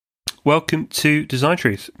Welcome to Design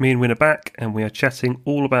Truth. Me and Win are back, and we are chatting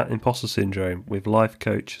all about imposter syndrome with life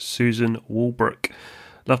coach Susan Walbrook.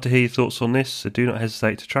 Love to hear your thoughts on this, so do not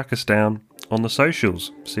hesitate to track us down on the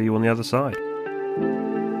socials. See you on the other side.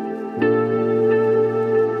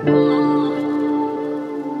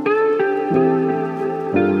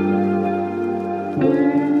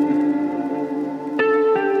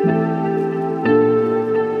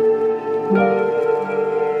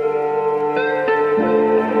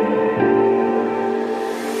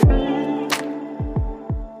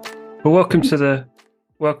 Well, welcome to the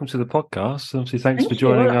podcast. Obviously, thanks for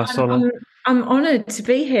joining us. I'm honoured to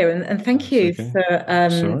be here, and thank you for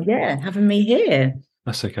having me here.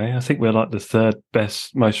 That's okay. I think we're like the third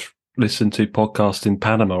best, most listened to podcast in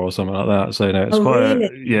Panama or something like that. So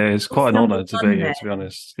it's quite an honour to be here. To be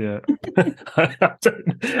honest, yeah. I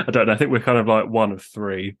don't know. I think we're kind of like one of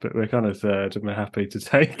three, but we're kind of third, and we're happy to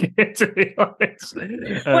take it. To be honest,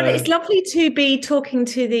 well, it's lovely to be talking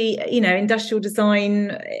to the industrial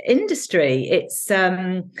design industry. It's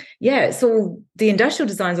it's all the industrial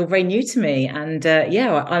design is all very new to me, and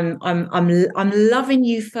I'm loving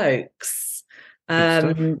you folks.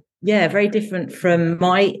 Very different from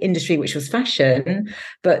my industry, which was fashion,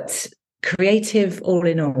 but creative all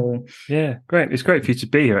in all. Yeah, great. It's great for you to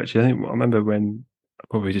be here, actually. I remember when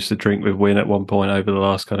probably just a drink with Win at one point over the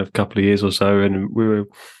last kind of couple of years or so, and we were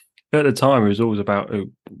at the time it was always about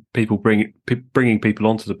people bringing people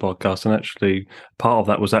onto the podcast, and actually part of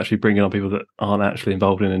that was actually bringing on people that aren't actually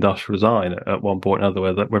involved in industrial design at one point or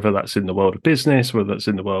another, whether that's in the world of business, whether that's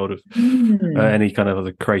in the world of any kind of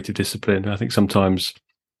other creative discipline. I think sometimes,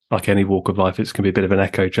 like any walk of life, it can be a bit of an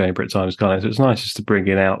echo chamber at times, kind of. So it's nice just to bring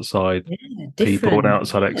in outside people and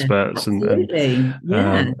outside experts, and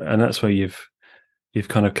that's where you've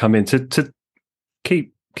kind of come in to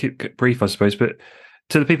keep brief, I suppose. But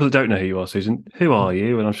to the people that don't know who you are, Susan, who are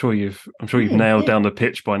you? And I'm sure you've nailed down the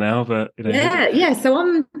pitch by now. But So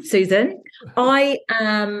I'm Susan. I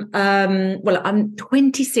am I'm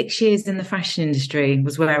 26 years in the fashion industry.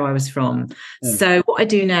 Was where I was from. So what I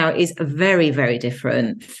do now is very, very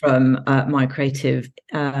different from my creative.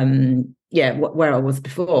 Where I was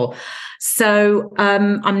before. So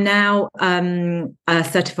I'm now a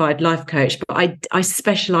certified life coach, but I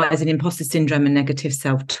specialise in imposter syndrome and negative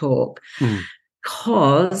self-talk.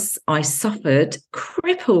 Because I suffered,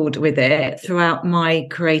 crippled with it throughout my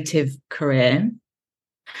creative career.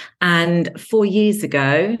 And 4 years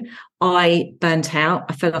ago, I burnt out.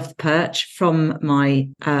 I fell off the perch from my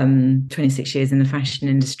 26 years in the fashion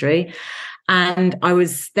industry. And I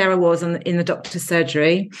was in the doctor's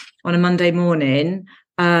surgery on a Monday morning.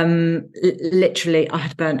 Literally, I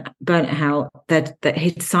had burnt out. That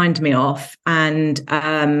he'd signed me off, and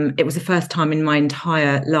it was the first time in my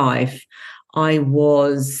entire life I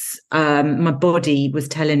was my body was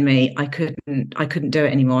telling me I couldn't do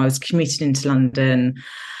it anymore. I was commuting into London.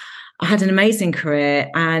 I had an amazing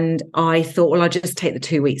career, and I thought, well, I'll just take the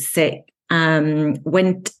 2 weeks sick.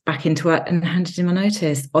 Went back into work and handed in my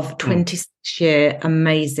notice of 26-year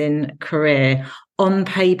amazing career. On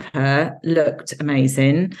paper, looked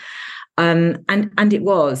amazing, and it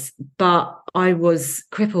was, but I was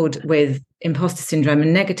crippled with imposter syndrome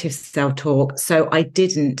and negative self-talk, so I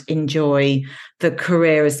didn't enjoy the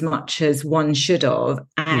career as much as one should have,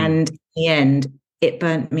 and in the end it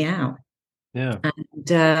burnt me out.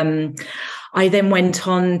 And I then went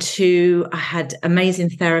on I had amazing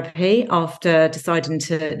therapy after deciding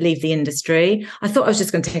to leave the industry. I thought I was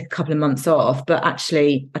just going to take a couple of months off, but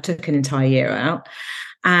actually I took an entire year out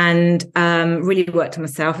and really worked on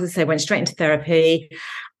myself. As I say, went straight into therapy.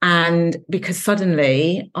 And because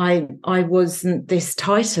suddenly I wasn't this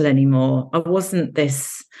title anymore. I wasn't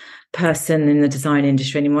this person in the design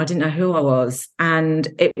industry anymore. I didn't know who I was. And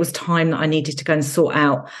it was time that I needed to go and sort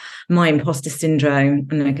out my imposter syndrome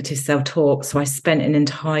and negative self-talk. So I spent an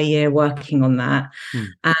entire year working on that.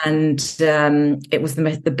 And it was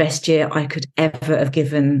the best year I could ever have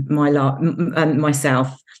given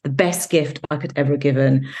myself, the best gift I could ever have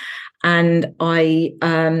given. And I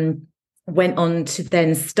went on to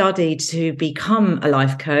then study to become a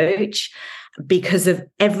life coach. Because of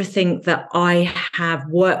everything that I have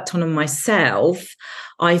worked on myself,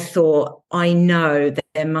 I thought, I know that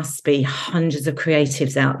there must be hundreds of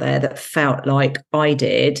creatives out there that felt like I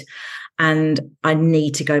did, and I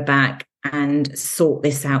need to go back and sort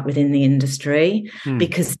this out within the industry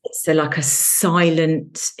because it's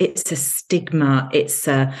it's a stigma.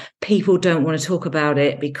 People don't want to talk about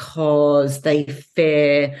it because they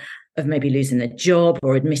fear of maybe losing their job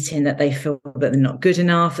or admitting that they feel that they're not good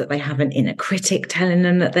enough, that they have an inner critic telling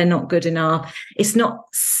them that they're not good enough. It's not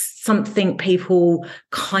something people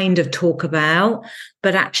kind of talk about.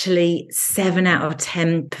 but actually 7 out of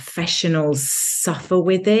 10 professionals suffer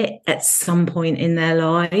with it at some point in their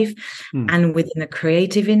life. And within the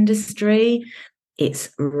creative industry, it's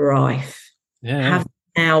rife. Yeah. Have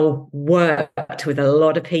now worked with a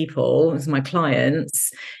lot of people as my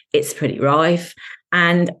clients, it's pretty rife.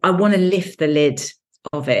 And I want to lift the lid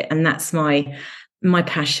of it. And that's my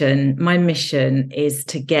passion. My mission is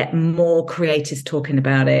to get more creators talking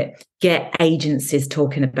about it, get agencies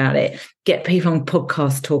talking about it, get people on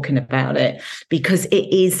podcasts talking about it, because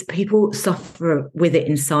people suffer with it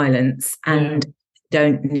in silence and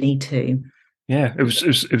don't need to. Yeah, it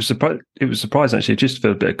was surprising actually. Just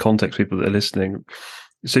for a bit of context, people that are listening,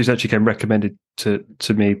 Susan actually came recommended to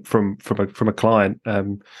me from a client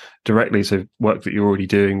directly. So work that you're already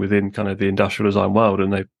doing within kind of the industrial design world,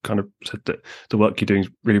 and they kind of said that the work you're doing is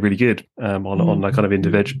really, really good on a kind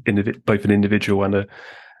of both an individual and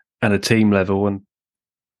a team level. And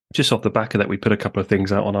just off the back of that, we put a couple of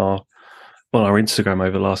things out on our Instagram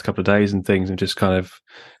over the last couple of days and things, and just kind of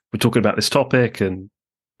we're talking about this topic and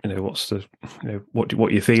what's the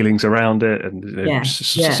what your feelings around it, and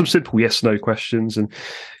some simple yes/no questions. And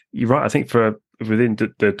you're right. I think for within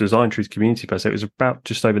the design truth community per se, it was about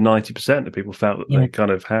just over 90% of people felt that they kind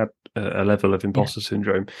of had a level of imposter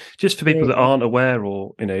syndrome. Just for people that aren't aware,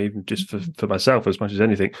 or even just for myself as much as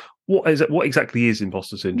anything, what exactly is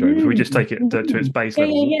imposter syndrome? If we just take it to its base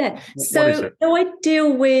level. So I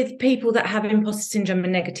deal with people that have imposter syndrome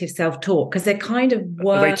and negative self-talk, because they're kind of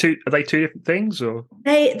Are they two different things, or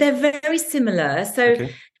they're very similar. So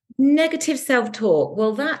negative self-talk,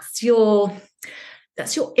 well, that's your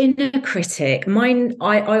inner critic. Mine,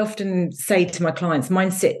 I often say to my clients,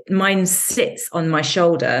 mine sits on my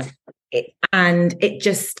shoulder, and it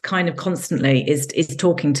just kind of constantly is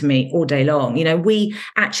talking to me all day long. We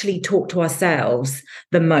actually talk to ourselves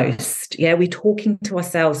the most. Yeah, we're talking to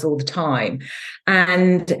ourselves all the time,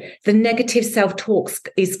 and the negative self-talk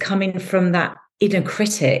is coming from that inner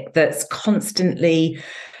critic that's constantly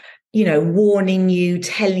warning you,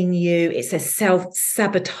 telling you it's a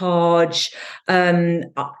self-sabotage.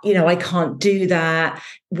 I can't do that.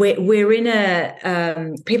 We're in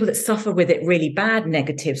a people that suffer with it really bad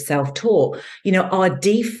negative self-talk. Our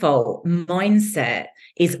default mindset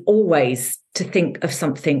is always to think of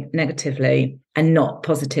something negatively and not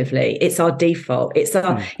positively. It's our default. It's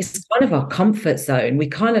kind of our comfort zone. We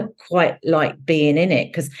kind of quite like being in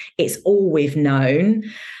it because it's all we've known.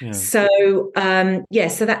 Yeah. So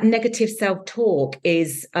so that negative self-talk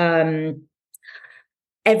is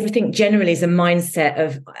everything generally is a mindset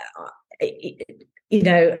of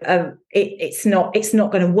it's not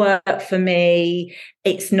going to work for me.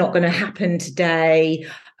 It's not going to happen today.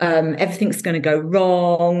 Everything's going to go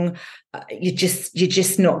wrong. You're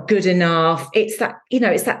just not good enough. It's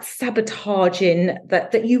that sabotaging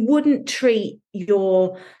that you wouldn't treat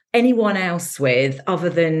anyone else with other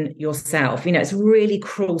than yourself. It's really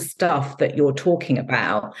cruel stuff that you're talking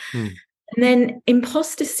about. And then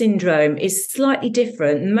imposter syndrome is slightly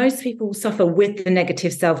different. Most people suffer with the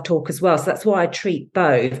negative self-talk as well. So that's why I treat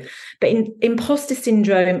both. But imposter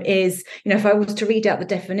syndrome is, if I was to read out the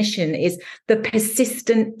definition, is the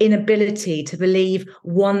persistent inability to believe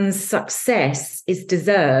one's success is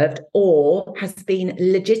deserved or has been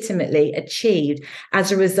legitimately achieved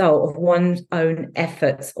as a result of one's own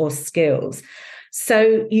efforts or skills.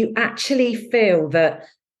 So you actually feel that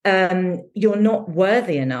you're not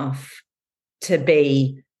worthy enough to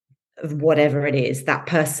be whatever it is, that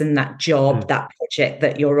person, that job, that project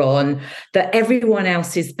that you're on, that everyone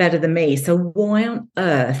else is better than me. So why on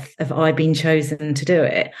earth have I been chosen to do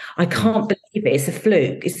it? I can't believe it. It's a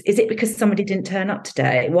fluke. Is it because somebody didn't turn up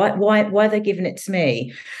today? Why are they giving it to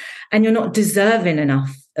me? And you're not deserving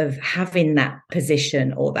enough of having that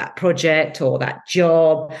position or that project or that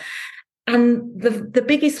job. And the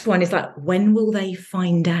biggest one is like, when will they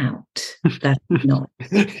find out that I'm not?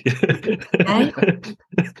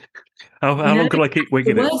 How long can I keep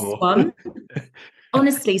wigging it for? One,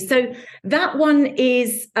 honestly. So that one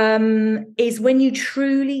is when you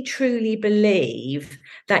truly, truly believe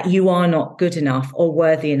that you are not good enough or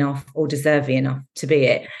worthy enough or deserving enough to be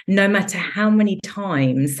it. No matter how many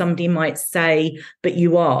times somebody might say, but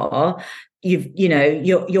you are.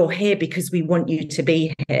 You're here because we want you to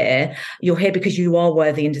be here. You're here because you are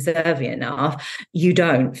worthy and deserving enough. You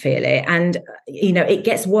don't feel it. And, it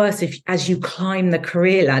gets worse as you climb the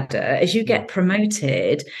career ladder, as you get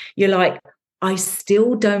promoted, you're like, I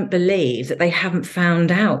still don't believe that they haven't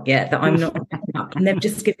found out yet that I'm not up, and they've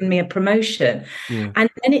just given me a promotion. Yeah. And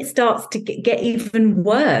then it starts to get even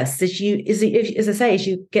worse as I say, as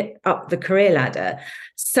you get up the career ladder.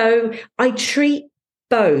 So I treat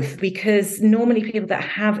both, because normally people that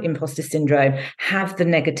have imposter syndrome have the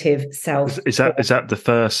negative self. Is that the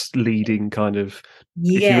first leading kind of,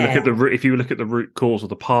 if you look Yeah, at the root cause or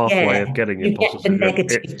the pathway yeah. of getting You get imposter the syndrome,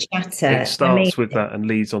 negative it chatter. I mean, starts with that and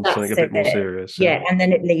leads on to something that's a bit more it. serious. Yeah, and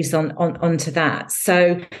then it leads on onto that.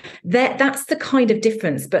 So that's the kind of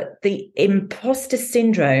difference. But the imposter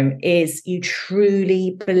syndrome is you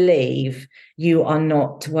truly believe you are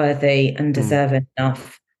not worthy and Mm. deserve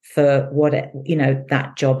enough for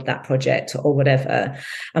that job, that project, or whatever.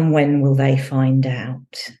 And when will they find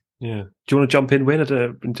out? Yeah. Do you want to jump in, Win,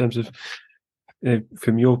 in terms of,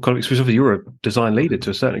 from your colleagues? Because obviously you're a design leader to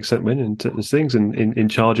a certain extent, Win, in certain things, and in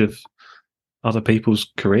charge of other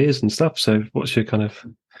people's careers and stuff. So what's your kind of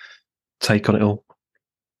take on it all?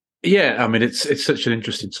 Yeah, I mean, it's such an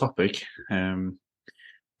interesting topic, and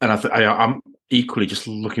I'm equally just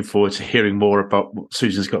looking forward to hearing more about what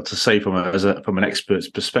Susan's got to say from an expert's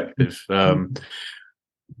perspective.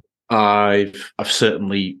 I've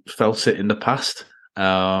certainly felt it in the past.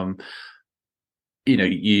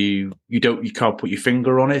 You can't put your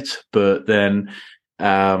finger on it, but then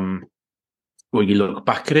when you look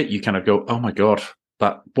back at it, you kind of go, "Oh my God,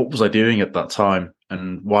 what was I doing at that time,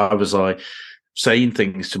 and why was I saying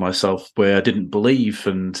things to myself where I didn't believe?"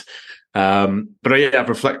 And I've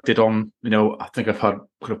reflected on, I think I've had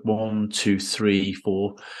kind of 1, 2, 3,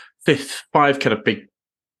 4, 5 kind of big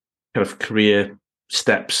kind of career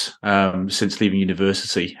steps since leaving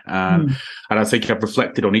university, and I think I've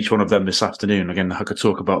reflected on each one of them this afternoon. Again, I could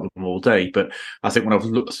talk about them all day, but I think when I've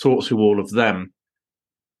thought through all of them,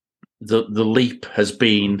 the leap has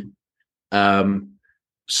been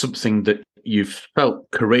something that you've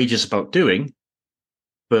felt courageous about doing,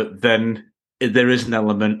 but then there is an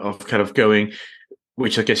element of kind of going,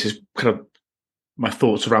 which I guess is kind of my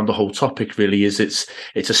thoughts around the whole topic. Really, is it's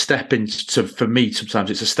a step into, for me,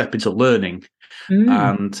 sometimes it's a step into learning,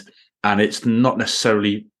 and it's not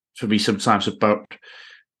necessarily for me sometimes about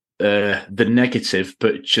the negative,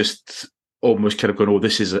 but just almost kind of going, "Oh,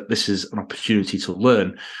 this is an opportunity to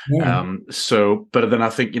learn." Yeah. But then I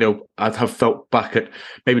think, I'd have felt back at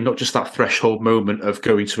maybe not just that threshold moment of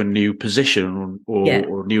going to a new position or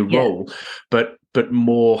a new role, but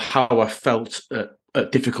more how I felt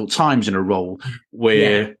at difficult times in a role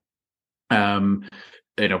where, one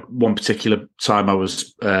particular time I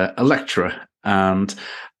was a lecturer, and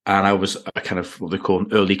I was a kind of what they call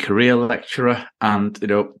an early career lecturer. And,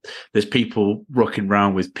 there's people rocking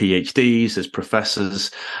around with PhDs, there's professors.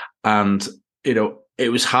 And, it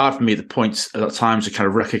was hard for me at times to kind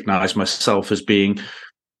of recognize myself as being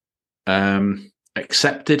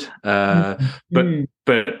accepted. But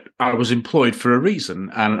I was employed for a reason.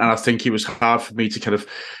 And I think it was hard for me to kind of,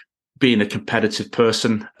 being a competitive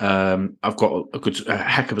person. I've got a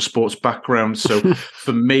heck of a sports background. So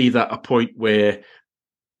for me, that a point where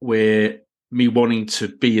me wanting to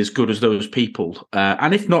be as good as those people,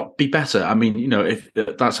 and if not be better. I mean, if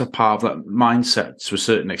that's a part of that mindset to a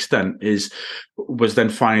certain extent, was then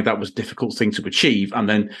finding that was a difficult thing to achieve, and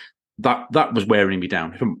then that was wearing me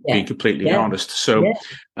down, if I'm being completely honest. So,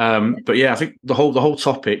 but I think the whole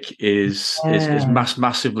topic is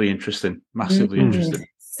massively interesting, interesting.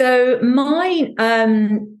 So mine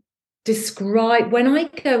describe when I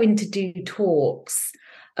go in to do talks.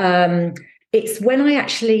 It's when I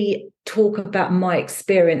actually talk about my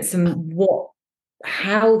experience and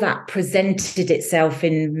how that presented itself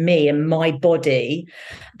in me and my body,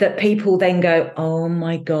 that people then go, "Oh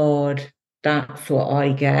my God, that's what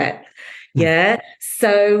I get." Yeah.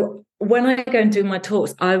 So when I go and do my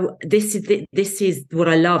talks, this is what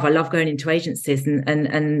I love. I love going into agencies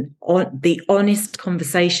and on the honest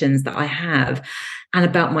conversations that I have and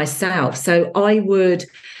about myself. So I would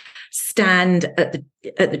stand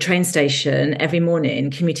at the train station every morning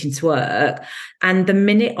commuting to work, and the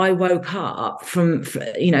minute I woke up from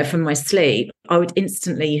my sleep, I would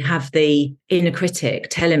instantly have the inner critic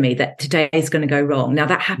telling me that today is going to go wrong. Now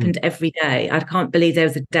that happened every day. I can't believe there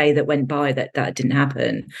was a day that went by that didn't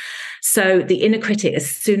happen. So the inner critic, as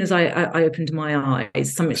soon as I opened my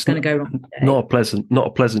eyes, something's going to go wrong today. Not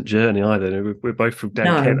a pleasant journey either. We're both from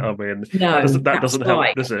down Kent, aren't we? And that doesn't help,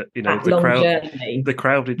 does it? The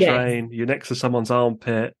crowded train. You're next to someone's armpit.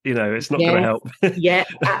 It's not going to help. Yeah,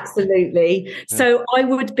 absolutely. Yeah. So I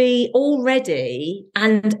would be already,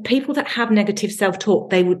 and people that have negative self-talk,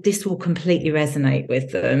 this will completely resonate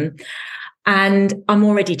with them. And I'm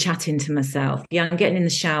already chatting to myself. Yeah, I'm getting in the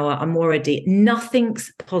shower.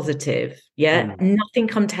 Nothing's positive. Yeah, nothing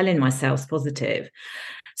I'm telling myself's positive.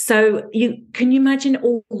 So can you imagine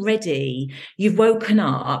already you've woken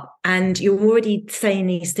up and you're already saying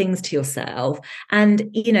these things to yourself, and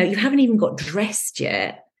you haven't even got dressed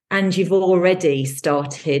yet, and you've already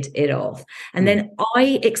started it off. And then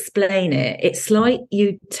I explain it. It's like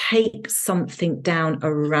you take something down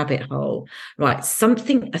a rabbit hole, right?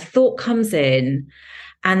 A thought comes in,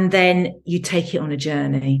 and then you take it on a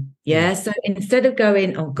journey. Yeah. So instead of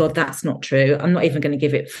going, oh God, that's not true, I'm not even going to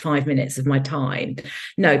give it 5 minutes of my time.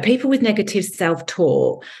 No, people with negative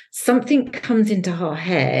self-talk, something comes into our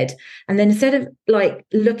head. And then instead of like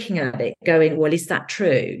looking at it, going, well, is that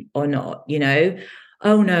true or not?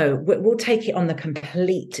 Oh no, we'll take it on the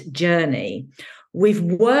complete journey. We've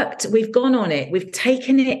gone on it, we've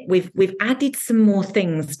taken it, we've added some more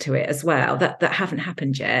things to it as well that haven't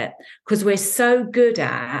happened yet, because we're so good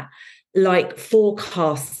at like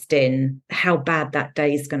forecasting how bad that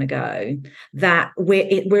day is going to go, that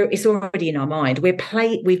it's already in our mind. We're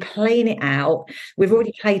playing it out. We've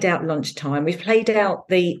already played out lunchtime. We've played out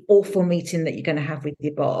the awful meeting that you're going to have with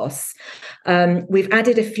your boss. We've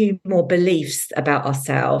added a few more beliefs about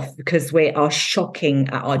ourselves because we are shocking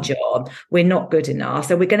at our job. We're not good enough.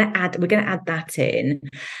 So we're going to add that in.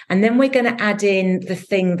 And then we're going to add in the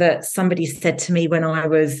thing that somebody said to me when I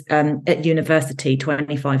was at university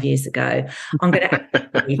 25 years ago. I'm going to add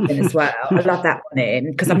that belief in as well. I love that one in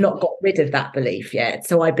because I've not got rid of that belief yet.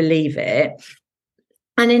 So I believe it.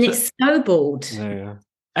 And then it's snowballed. Yeah.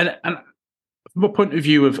 And from a point of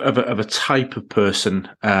view of a type of person,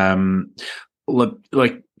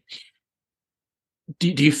 like, do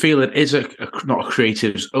you feel it is not a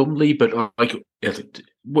creatives only, but like,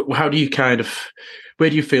 how do you where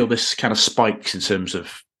do you feel this kind of spikes in terms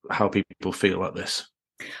of how people feel like this?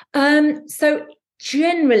 So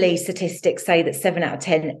generally, statistics say that 7 out of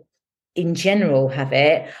 10 in general have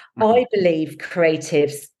it. I believe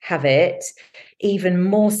creatives have it even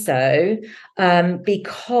more so,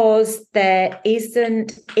 because there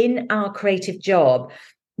isn't, in our creative job,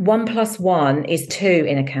 1 + 1 is 2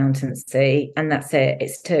 in accountancy, and that's it.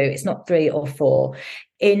 It's 2. It's not 3 or 4.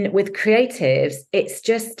 With creatives, it's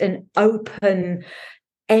just an open.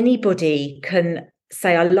 Anybody can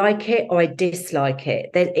say I like it or I dislike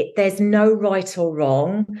it. There's no right or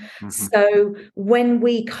wrong. So when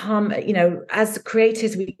we come, as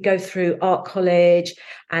creators, we go through art college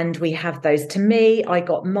and we have those. To me, I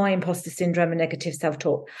got my imposter syndrome and negative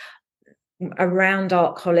self-talk around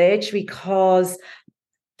art college because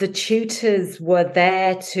the tutors were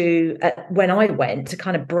there to, when I went, to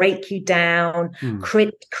kind of break you down,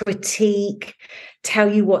 critique,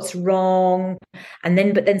 tell you what's wrong,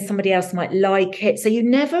 but then somebody else might like it. So you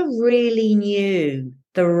never really knew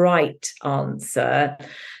the right answer.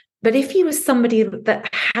 But if you were somebody that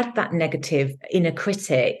had that negative inner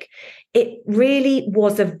critic, it really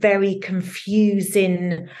was a very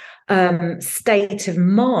confusing state of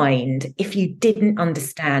mind if you didn't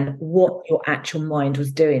understand what your actual mind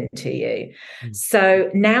was doing to you. So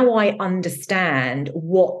now I understand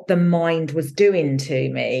what the mind was doing to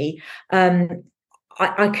me.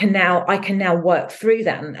 I can now work through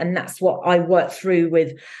that, and that's what I work through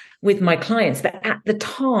with my clients. But at the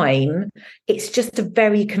time, it's just a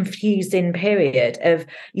very confusing period of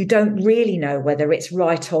you don't really know whether it's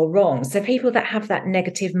right or wrong. So people that have that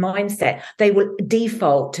negative mindset, they will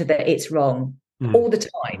default to that it's wrong all the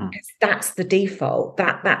time, because that's the default.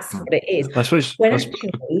 That's what it is. I suppose when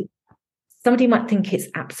actually somebody might think it's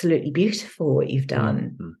absolutely beautiful what you've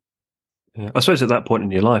done. Yeah. I suppose at that point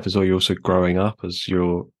in your life as well, you're also growing up as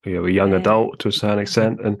you're a young adult to a certain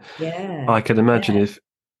extent. And I can imagine if,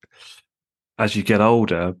 as you get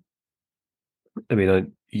older, I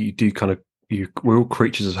mean, you do we're all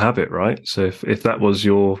creatures of habit, right? So if that was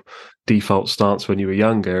your default stance when you were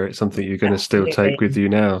younger, it's something you're going to still take with you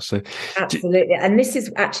now. So absolutely. And this is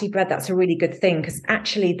actually, Brad, that's a really good thing, because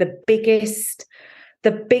actually the biggest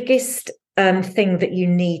thing that you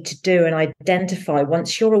need to do and identify,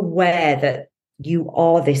 once you're aware that you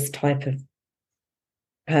are this type of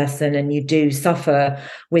person and you do suffer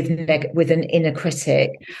with an inner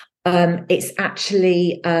critic, it's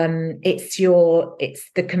actually it's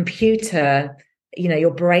the computer.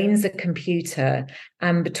 Your brain's a computer,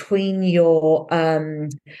 and between your in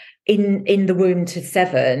the womb to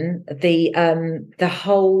 7, the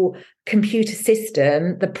whole computer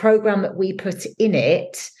system, the program that we put in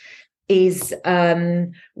it, is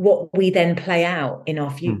what we then play out in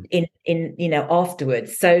our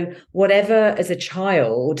afterwards. So whatever, as a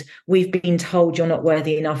child we've been told you're not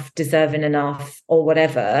worthy enough, deserving enough, or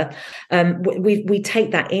whatever, we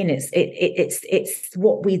take that in. It's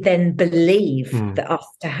what we then believe that us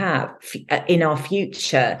to have in our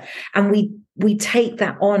future, and we take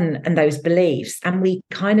that on and those beliefs and we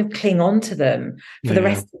kind of cling on to them for the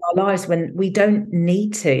rest of our lives when we don't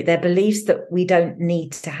need to. They're beliefs that we don't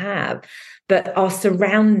need to have, but our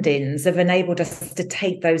surroundings have enabled us to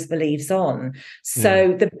take those beliefs on.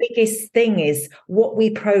 So the biggest thing is what we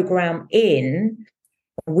program in.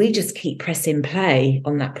 We just keep pressing play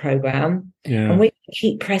on that program, and we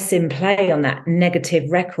keep pressing play on that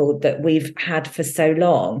negative record that we've had for so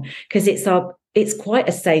long, because it's quite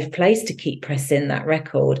a safe place to keep pressing that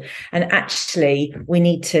record. And actually, we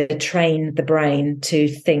need to train the brain to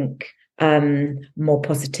think more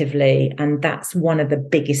positively, and that's one of the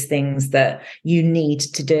biggest things that you need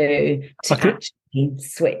to do to actually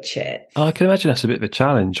switch it. I can imagine that's a bit of a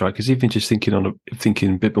challenge, right? Because even just thinking a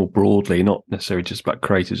bit more broadly, not necessarily just about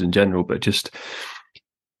creators in general, but just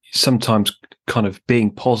sometimes kind of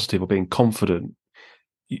being positive or being confident.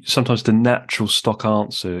 Sometimes the natural stock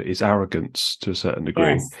answer is arrogance to a certain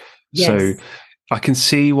degree. Yes. So I can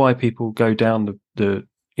see why people go down the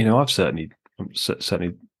I've certainly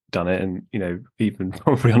done it, and even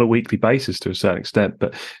probably on a weekly basis to a certain extent.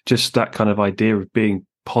 But just that kind of idea of being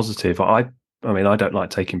positive, I mean, I don't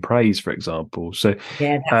like taking praise, for example. So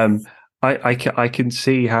I can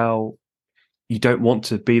see how you don't want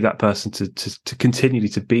to be that person to continually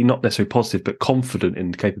to be not necessarily positive, but confident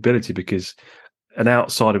in capability, because an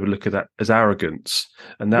outsider would look at that as arrogance,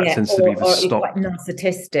 and that tends to be the stop. Quite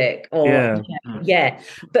narcissistic,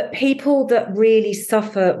 But people that really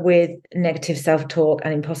suffer with negative self-talk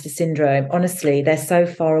and imposter syndrome, honestly, they're so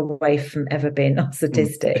far away from ever being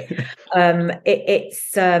narcissistic.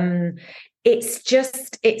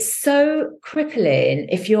 It's so crippling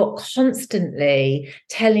if you're constantly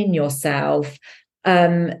telling yourself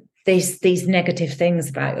these negative things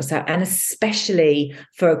about yourself, and especially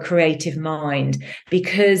for a creative mind,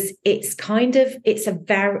 because it's a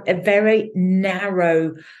very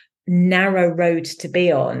narrow road to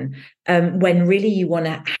be on, when really you want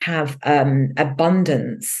to have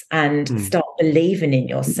abundance and start believing in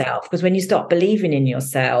yourself. Because when you start believing in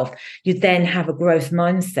yourself, you then have a growth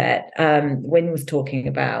mindset. Wynne was talking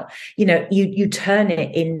about, you turn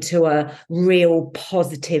it into a real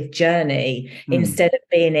positive journey instead of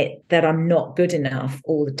being it that I'm not good enough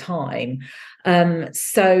all the time.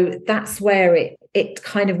 So that's where it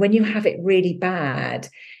kind of, when you have it really bad,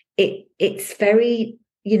 it's very,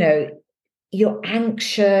 you're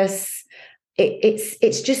anxious.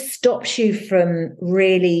 It's just stops you from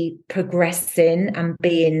really progressing and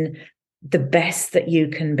being the best that you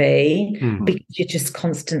can be, because you're just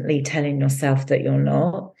constantly telling yourself that you're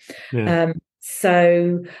not.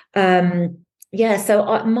 So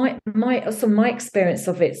my experience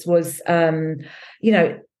of it was,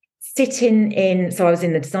 sitting in, so I was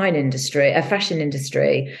in the design industry, a fashion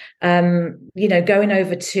industry, going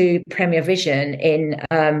over to Premier Vision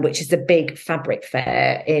which is a big fabric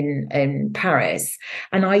fair in Paris.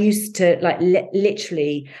 And I used to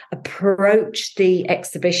literally approach the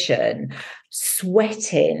exhibition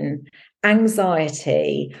sweating,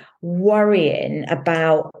 anxiety, worrying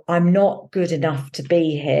about, I'm not good enough to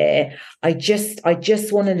be here. I just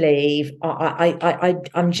want to leave.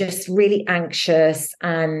 I'm just really anxious,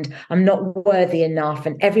 and I'm not worthy enough,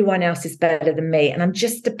 and everyone else is better than me. And I'm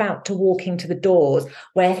just about to walk into the doors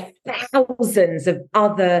where thousands of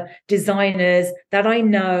other designers that I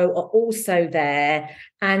know are also there.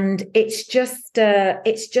 And it's just a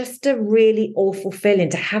really awful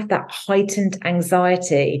feeling to have that heightened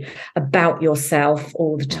anxiety about yourself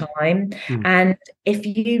all the time. And if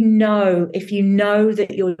you know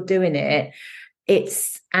that you're doing it,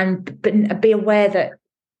 but be aware that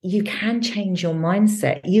you can change your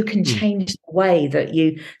mindset. You can change the way that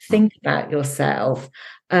you think about yourself,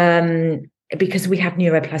 because we have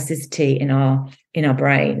neuroplasticity in our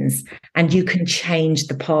brains, and you can change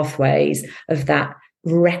the pathways of that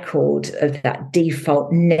record, of that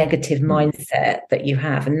default negative mindset that you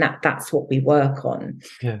have, and that's what we work on.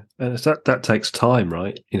 And that takes time,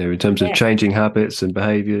 right? In terms of changing habits and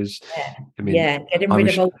behaviors. I mean, getting rid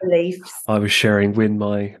of old beliefs. I was sharing Wynne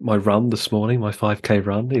my run this morning, my 5K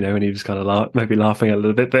run, and he was kind of maybe laughing a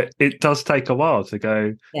little bit, but it does take a while to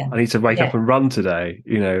go, I need to wake up and run today,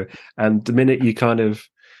 and the minute you kind of,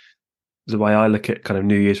 the way I look at kind of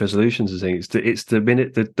New Year's resolutions and things, it's the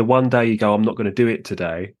minute the one day you go, I'm not going to do it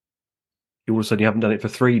today, all of a sudden you haven't done it for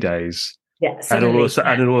 3 days. And all of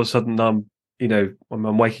a sudden I'm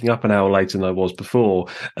waking up an hour later than I was before.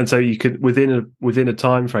 And so you could, within a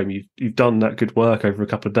time frame, you've done that good work over a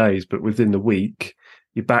couple of days, but within the week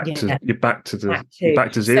you're back to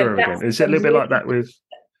zero again. Is it a little bit like that with?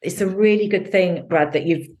 It's a really good thing, Brad, that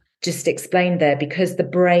you've just explained there, because the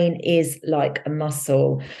brain is like a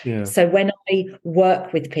muscle. Yeah. So when I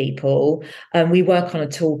work with people, we work on a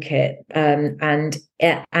toolkit, and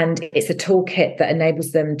it's a toolkit that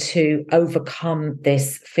enables them to overcome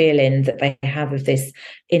this feeling that they have of this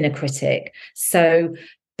inner critic. So,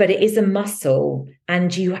 but it is a muscle,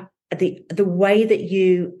 and the way that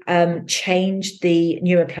you change the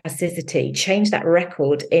neuroplasticity, change that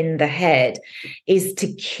record in the head, is to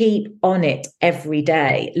keep on it every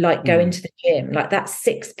day, like going to the gym, like that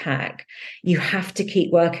 6-pack. You have to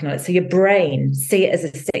keep working on it. So your brain, see it as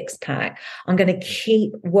a 6-pack. I'm going to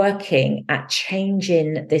keep working at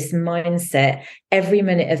changing this mindset every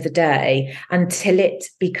minute of the day until it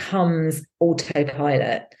becomes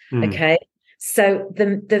autopilot. Okay. So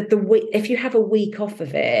if you have a week off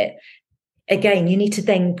of it, again, you need to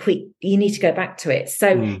go back to it.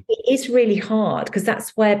 So it is really hard, because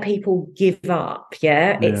that's where people give up.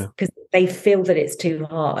 Yeah. It's because they feel that it's too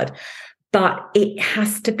hard. But it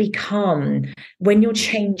has to become, when you're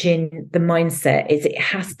changing the mindset, it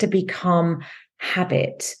has to become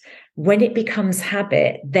habit. When it becomes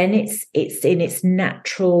habit, then it's in its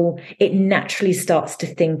natural, it naturally starts to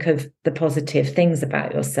think of the positive things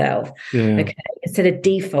about yourself. Okay, instead of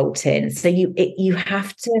defaulting. So you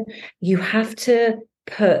have to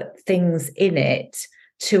put things in it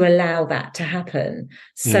to allow that to happen.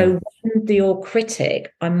 So when your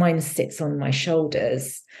critic, mine sits on my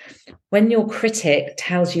shoulders, when your critic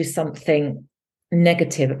tells you something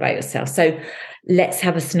negative about yourself. So let's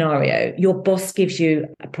have a scenario. Your boss gives you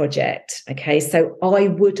a project. Okay. So I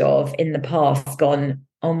would have in the past gone,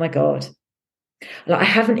 oh my God, like I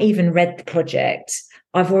haven't even read the project.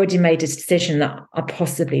 I've already made a decision that I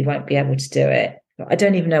possibly won't be able to do it. I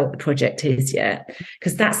don't even know what the project is yet,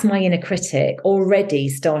 because that's my inner critic already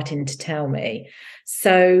starting to tell me.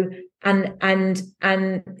 So, and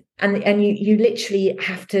you literally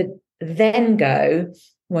have to then go,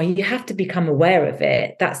 well, you have to become aware of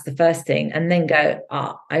it. That's the first thing. And then go,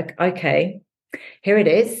 okay, here it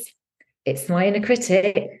is. It's my inner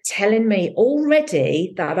critic telling me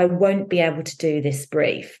already that I won't be able to do this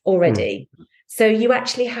brief already. So you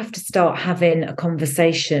actually have to start having a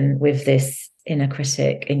conversation with this inner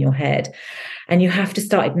critic in your head, and you have to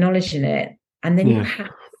start acknowledging it. And then you have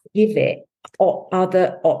to give it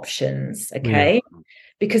other options. Okay.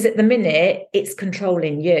 Because at the minute it's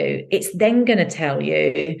controlling you, it's then going to tell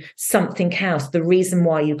you something else, the reason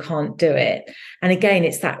why you can't do it. And again,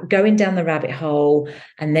 it's that going down the rabbit hole,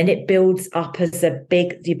 and then it builds up as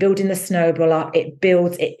you're building the snowball up,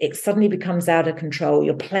 it suddenly becomes out of control.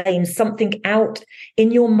 You're playing something out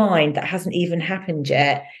in your mind that hasn't even happened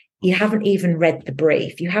yet. You haven't even read the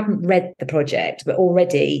brief. You haven't read the project, but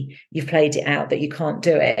already you've played it out that you can't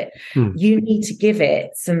do it. You need to give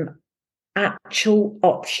it some actual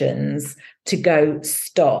options to go,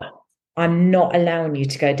 stop. I'm not allowing you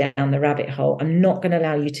to go down the rabbit hole. I'm not going to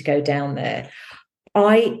allow you to go down there.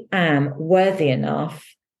 I am worthy enough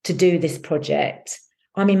to do this project.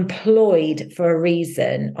 I'm employed for a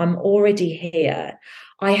reason. I'm already here.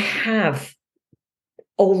 I have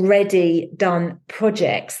already done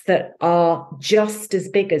projects that are just as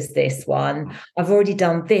big as this one. I've already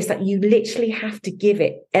done this. Like, you literally have to give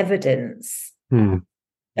it evidence.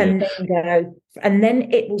 And then go, and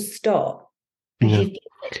then it will stop, because you've given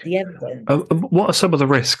it the evidence. What are some of the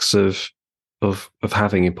risks of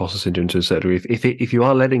having imposter syndrome to a certain degree? If you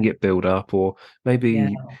are letting it build up, or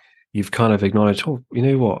maybe you've kind of acknowledged, oh, you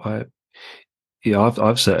know what,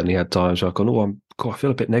 I've certainly had times where I've gone, I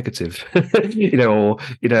feel a bit negative, or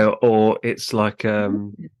it's like for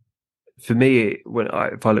me,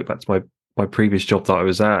 if I look back to my previous job that I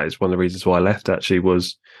was at, it's one of the reasons why I left. Actually,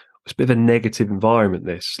 was it's a bit of a negative environment.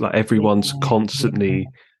 This, like, everyone's constantly,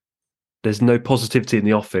 there's no positivity in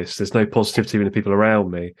the office. There's no positivity in the people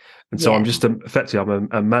around me. And so I'm just effectively, I'm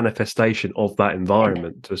a manifestation of that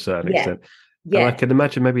environment to a certain extent. And I can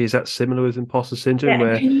imagine, maybe, is that similar with imposter syndrome?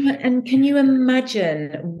 Where can you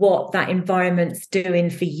imagine what that environment's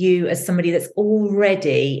doing for you as somebody that's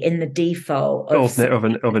already in the default of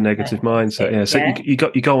a negative mindset? Yeah. So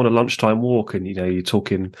you go on a lunchtime walk, and you're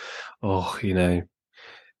talking,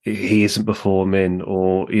 he isn't performing,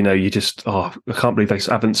 or you just, I can't believe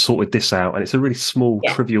they haven't sorted this out, and it's a really small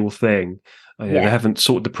trivial thing. They haven't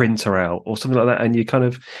sorted the printer out or something like that, and you kind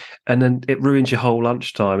of, and then it ruins your whole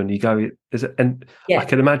lunchtime, and you go, I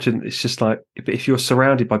can imagine it's just like, if you're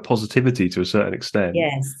surrounded by positivity to a certain extent,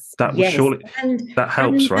 that will surely, that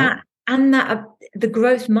helps, right? And that the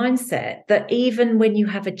growth mindset, that even when you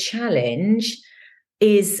have a challenge,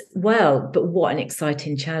 is, well, but what an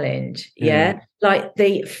exciting challenge. Yeah. Like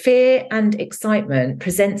the fear and excitement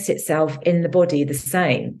presents itself in the body the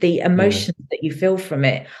same. The emotions that you feel from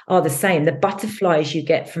it are the same. The butterflies you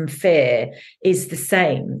get from fear is the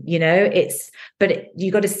same, you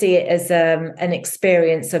got to see it as an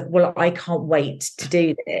experience of, well, I can't wait to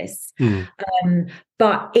do this.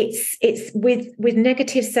 But it's with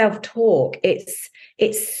negative self-talk, it's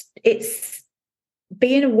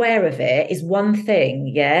being aware of it is one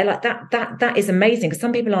thing, like that is amazing, because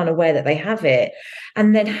some people aren't aware that they have it,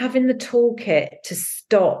 and then having the toolkit to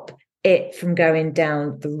stop it from going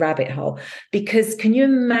down the rabbit hole. Because can you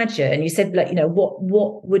imagine, you said, like,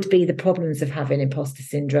 what would be the problems of having imposter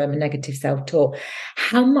syndrome and negative self-talk?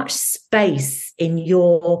 How much space in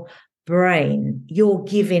your brain you're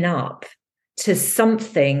giving up to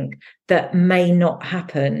something that may not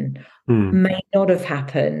happen, may not have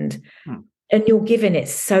happened. And you're giving it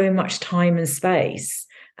so much time and space,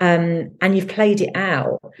 and you've played it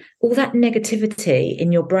out, all that negativity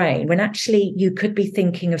in your brain, when actually you could be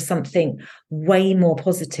thinking of something way more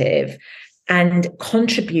positive and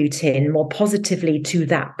contributing more positively to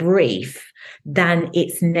that brief than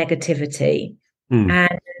its negativity.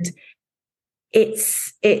 And it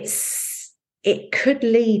could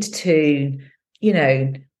lead to,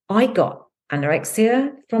 I got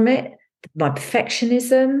anorexia from it, my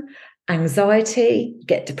perfectionism, anxiety,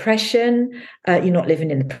 get depression, you're not living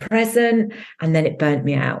in the present, and then it burnt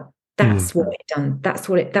me out. That's what it done. That's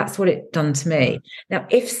what it done to me. Now,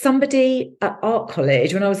 if somebody at art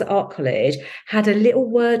college, when I was at art college, had a little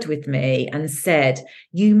word with me and said,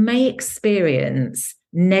 you may experience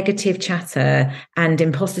negative chatter and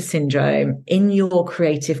imposter syndrome in your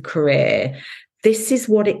creative career, this is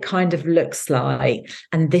what it kind of looks like,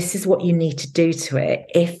 and this is what you need to do to it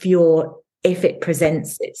if it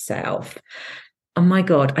presents itself. Oh my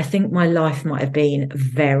God, I think my life might have been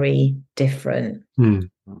very different. If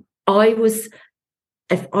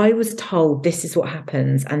I was told this is what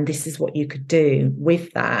happens and this is what you could do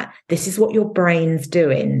with that, this is what your brain's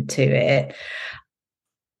doing to it,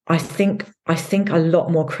 I think a lot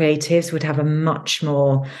more creatives would have a much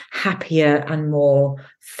more happier and more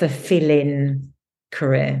fulfilling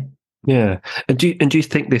career. Yeah. And do you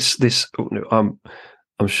think this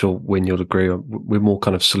I'm sure Win, you'll agree, we're more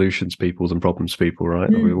kind of solutions people than problems people, right?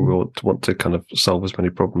 We want to kind of solve as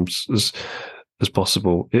many problems as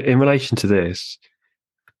possible. In relation to this,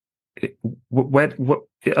 what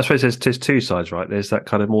I suppose there's two sides, right? There's that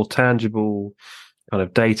kind of more tangible, kind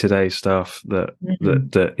of day-to-day stuff that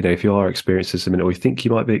if you are experiencing something, or you think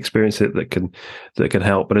you might be experiencing it, that can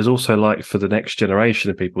help. But there's also, like, for the next generation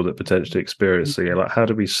of people that potentially experience it, like, how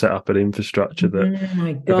do we set up an infrastructure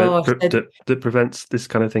that prevents this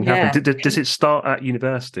kind of thing happening? Does it start at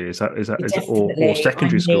university? Is it or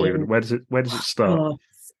secondary school even? Where does it start?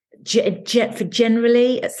 For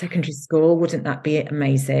generally at secondary school, wouldn't that be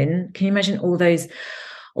amazing? Can you imagine all those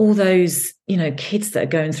kids that are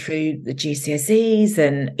going through the GCSEs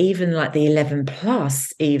and even like the 11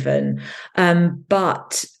 plus even,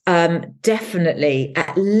 but definitely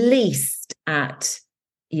at least at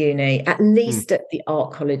uni, at least at the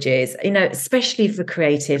art colleges, especially for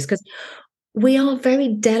creatives, because we are very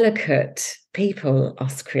delicate people,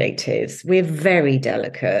 us creatives. We're very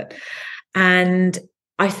delicate. And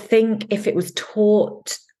I think if it was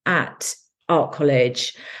taught at art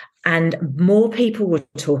college and more people were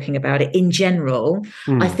talking about it in general,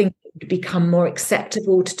 I think it would become more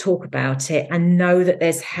acceptable to talk about it and know that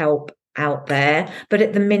there's help out there. But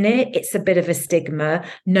at the minute, it's a bit of a stigma.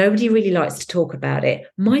 Nobody really likes to talk about it.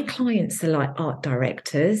 My clients are like art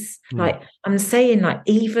directors. Like I'm saying, like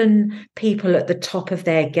even people at the top of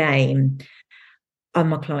their game are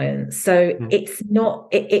my clients. So it's not,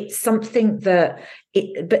 it's something that,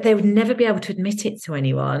 but they would never be able to admit it to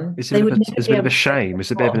anyone. It's a bit of a shame. It's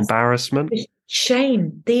a bit of embarrassment.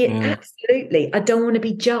 Shame. Absolutely. I don't want to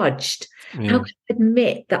be judged. How can I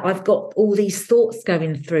admit that I've got all these thoughts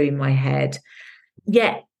going through my head?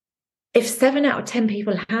 Yet, if 7 out of 10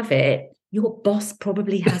 people have it, your boss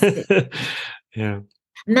probably has it. Yeah.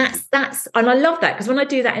 And that's, and I love that, because when I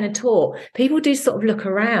do that in a talk, people do sort of look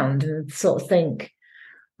around and sort of think,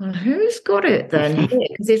 well, who's got it then?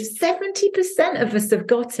 Because if 70% of us have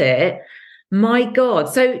got it, my God.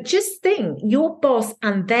 So just think, your boss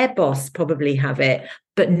and their boss probably have it,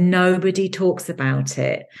 but nobody talks about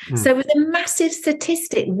it. So with a massive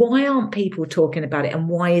statistic, why aren't people talking about it, and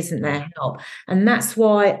why isn't there help? And that's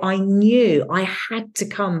why I knew I had to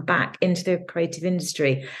come back into the creative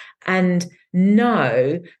industry and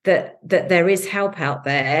know that there is help out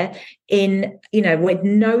there with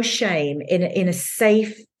no shame, in a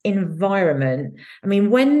safe environment. I mean,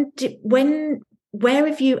 when where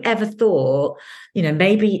have you ever thought,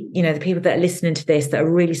 maybe, the people that are listening to this that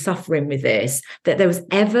are really suffering with this, that there was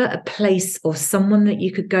ever a place or someone that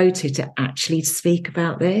you could go to actually speak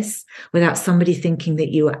about this without somebody thinking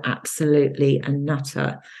that you are absolutely a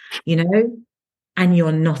nutter, and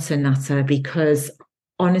you're not a nutter, because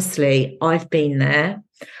honestly, I've been there.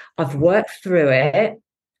 I've worked through it.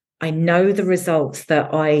 I know the results that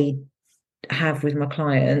I have with my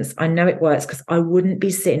clients. I know it works, because I wouldn't be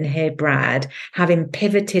sitting here, Brad, having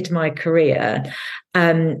pivoted my career,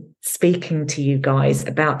 speaking to you guys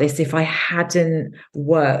about this if I hadn't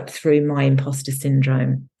worked through my imposter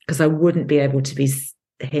syndrome, because I wouldn't be able to be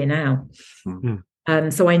here now. Mm-hmm.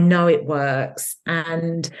 So I know it works.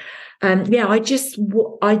 And I just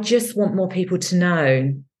want more people to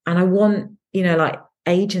know. And I want, like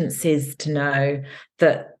agencies to know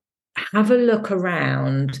that, have a look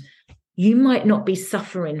around. You might not be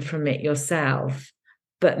suffering from it yourself,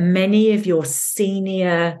 but many of your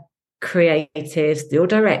senior creatives, your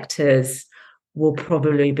directors, will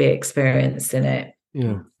probably be experiencing it.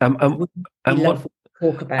 Yeah. And what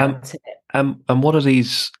talk about it? And what are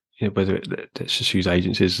these? Let's just use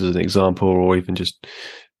agencies as an example, or even just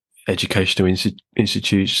educational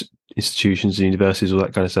institutions and universities, all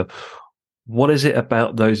that kind of stuff. What is it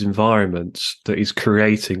about those environments that is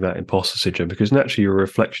creating that imposter syndrome? Because naturally you're a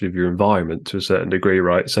reflection of your environment to a certain degree,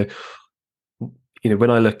 right? So, when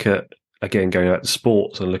I look at, again, going back to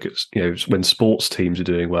sports, and look at, when sports teams are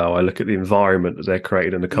doing well, I look at the environment that they're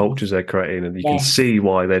creating and the cultures they're creating, and you can see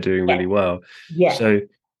why they're doing really well. Yeah. So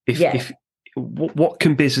if what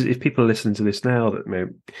can business, if people are listening to this now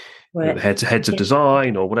that heads of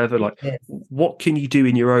design or whatever, like what can you do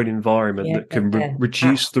in your own environment that can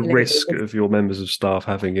reduce the risk of your members of staff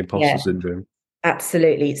having imposter syndrome?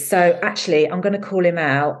 Absolutely. So actually, I'm going to call him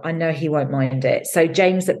out. I know he won't mind it. So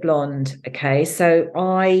James at Blonde. Okay. So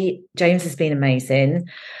James has been amazing.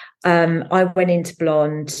 I went into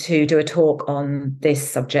Blonde to do a talk on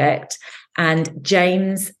this subject, and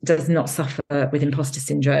James does not suffer with imposter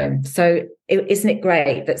syndrome. So isn't it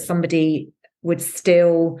great that somebody would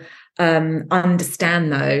still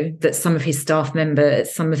understand, though, that some of his staff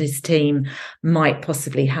members, some of his team might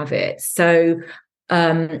possibly have it. So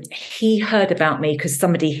he heard about me because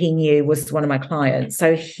somebody he knew was one of my clients.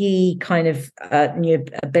 So he kind of knew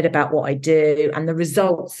a bit about what I do and the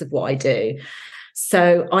results of what I do.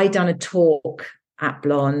 So I done a talk at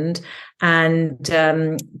Blonde, and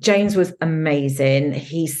James was amazing.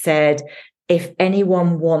 He said, if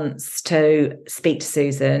anyone wants to speak to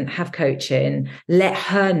Susan, have coaching, let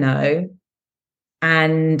her know.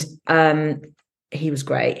 And he was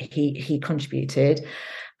great. He contributed.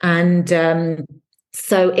 And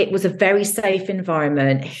so it was a very safe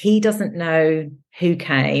environment. He doesn't know who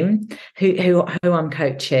came, who I'm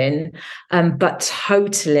coaching, but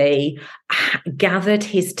totally gathered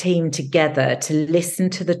his team together to listen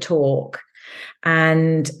to the talk.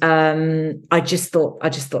 And I just thought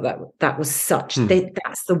that was such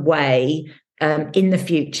that's the way in the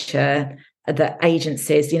future that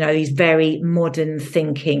agencies, these very modern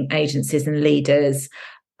thinking agencies and leaders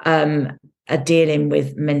are dealing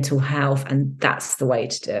with mental health, and that's the way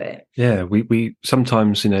to do it. Yeah, we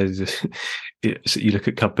sometimes, you look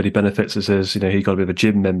at company benefits, it says, you got a bit of a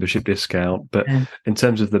gym membership discount, but in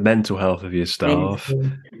terms of the mental health of your staff,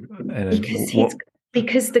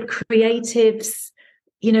 because the creatives,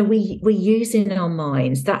 we're using our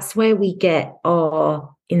minds. That's where we get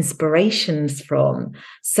our inspirations from.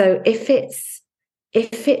 So if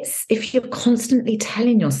you're constantly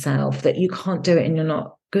telling yourself that you can't do it and you're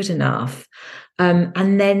not good enough,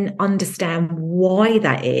 and then understand why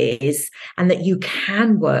that is, and that you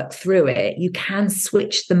can work through it, you can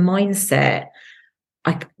switch the mindset,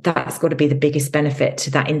 that's got to be the biggest benefit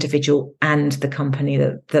to that individual and the company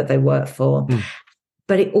that they work for.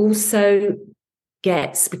 But it also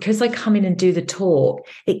gets, because I come in and do the talk,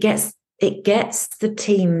 it gets the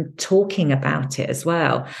team talking about it as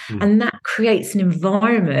well. And that creates an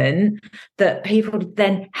environment that people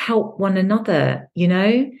then help one another.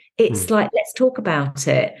 It's like, let's talk about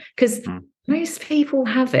it, because most people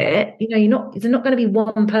have it. There's not going to be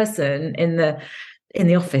one person in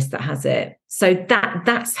the office that has it. So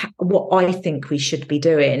that's what I think we should be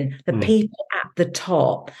doing. The people at the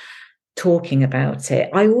top talking about it.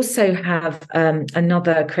 I also have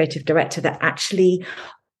another creative director that actually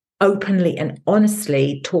openly and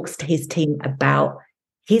honestly talks to his team about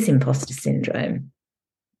his imposter syndrome.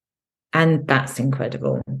 And that's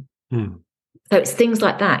incredible. So it's things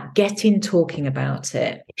like that, talking about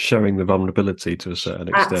it. Showing the vulnerability to a certain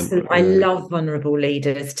extent. Absolutely. I love vulnerable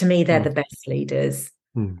leaders. To me, they're the best leaders.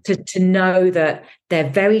 To know that they're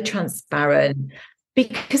very transparent.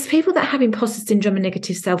 Because people that have imposter syndrome and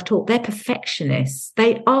negative self-talk, they're perfectionists.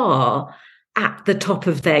 They are at the top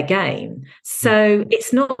of their game. So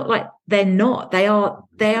it's not like they're not. They are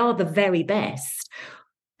the very best.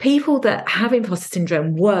 People that have imposter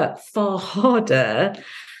syndrome work far harder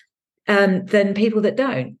than people that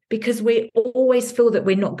don't, because we always feel that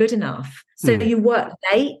we're not good enough. So you work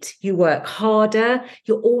late, you work harder,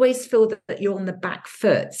 you always feel that you're on the back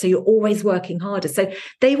foot. So you're always working harder. So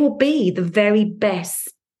they will be the very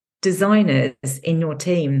best designers in your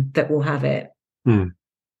team that will have it.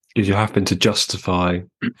 Because you're having to justify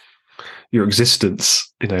your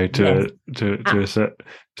existence, to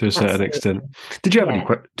a certain extent. Did you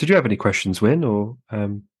have any questions, Win, or?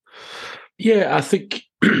 Yeah, I think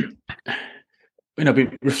I've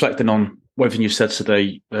been reflecting on everything you've said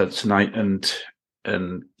today, tonight,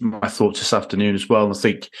 and my thoughts this afternoon as well. And I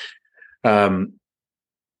think,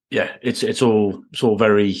 it's all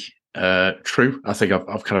very true. I think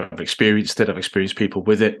I've kind of experienced it. I've experienced people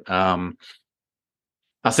with it.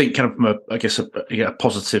 I think kind of from a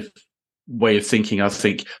positive way of thinking. I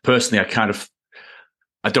think personally,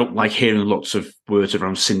 I don't like hearing lots of words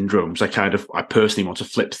around syndromes. I personally want to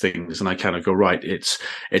flip things, and I kind of go, right, it's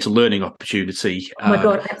a learning opportunity. Oh my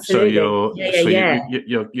God, absolutely.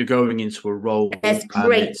 You're going into a role. There's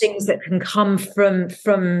great things that can come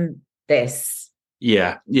from this.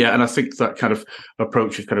 Yeah, and I think that kind of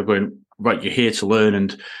approach of kind of going, right, you're here to learn,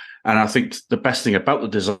 and I think the best thing about the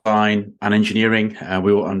design and engineering,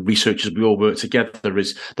 and researchers, we all work together,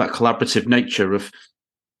 is that collaborative nature of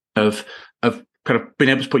kind of being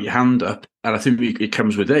able to put your hand up. And I think it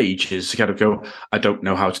comes with age, is to kind of go, I don't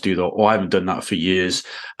know how to do that, or I haven't done that for years.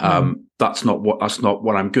 That's not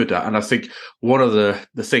what I'm good at. And I think one of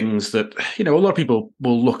the things that, a lot of people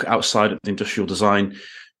will look outside of the industrial design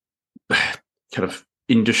kind of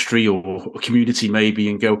industry or community maybe,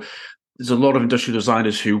 and go, there's a lot of industrial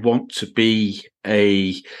designers who want to be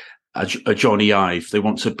a Johnny Ive. They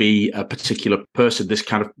want to be a particular person, this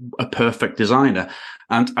kind of a perfect designer.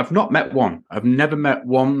 And I've not met one. I've never met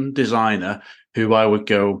one designer who I would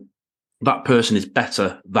go, that person is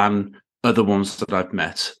better than other ones that I've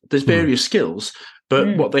met. There's various skills,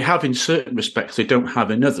 but what they have in certain respects, they don't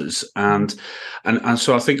have in others. And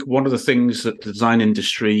so I think one of the things that the design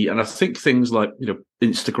industry, and I think things like,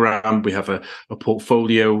 Instagram, we have a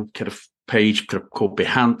portfolio kind of page called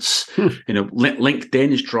Behance.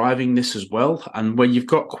 LinkedIn is driving this as well. And where you've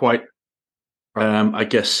got quite,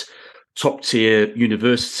 top tier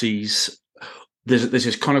universities, there's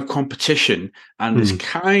this kind of competition, and there's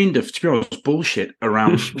kind of, to be honest, bullshit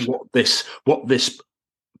around what this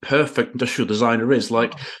perfect industrial designer is.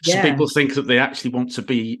 Like, some people think that they actually want to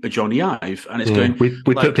be a Johnny Ive, and it's going.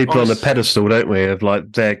 We put people on a pedestal, don't we? Of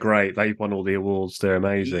like, they're great, they've won all the awards, they're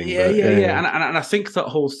amazing. Yeah. And I think that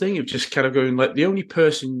whole thing of just kind of going, like, the only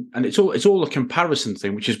person, and it's all a comparison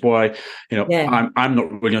thing, which is why I'm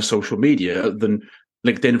not really on social media other than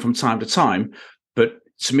LinkedIn from time to time. But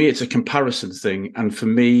to me, it's a comparison thing, and for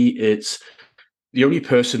me, it's the only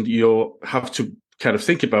person you have to kind of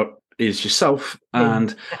think about is yourself,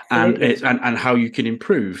 and how you can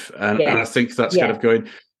improve. And I think that's kind of going,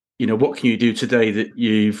 what can you do today that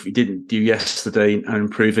you didn't do yesterday, and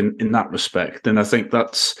improve in that respect. And I think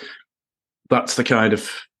that's the kind of,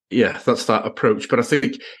 that's that approach. But I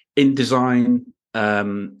think in design,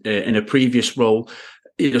 in a previous role,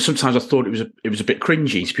 sometimes I thought it was a bit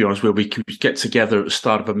cringy, to be honest, where we could get together at the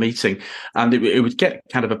start of a meeting, and it would get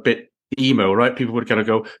kind of a bit emo, right? People would kind of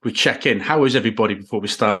go, we check in, how is everybody before we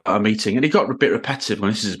start our meeting? And it got a bit repetitive.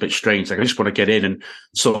 This is a bit strange. Like, I just want to get in and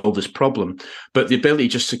solve this problem. But the ability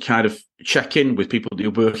just to kind of check in with people that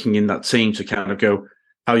you're working in that team, to kind of go,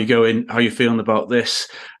 how you going? How you feeling about this?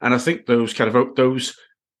 And I think those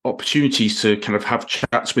opportunities to kind of have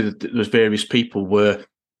chats with those various people were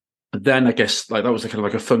then, I guess, like, that was kind of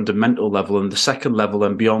like a fundamental level. And the second level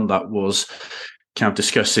and beyond that was kind of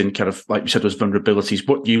discussing, kind of like you said, those vulnerabilities,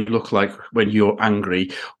 what you look like when you're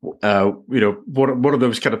angry, what are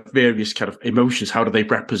those kind of various kind of emotions, how do they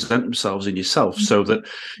represent themselves in yourself, so that,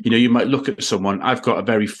 you might look at someone, I've got a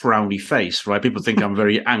very frowny face, right? People think I'm a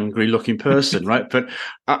very angry looking person, right? But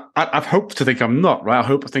I've hoped to think I'm not, right?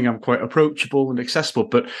 I think I'm quite approachable and accessible,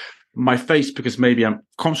 but my face, because maybe I'm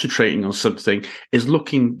concentrating on something, is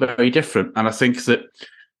looking very different. And I think that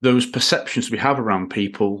those perceptions we have around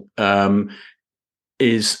people,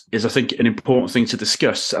 is I think an important thing to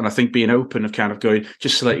discuss. And I think being open of kind of going,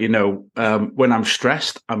 just to let you know, when I'm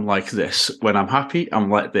stressed, I'm like this. When I'm happy, I'm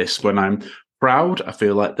like this. When I'm proud, I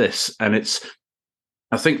feel like this. And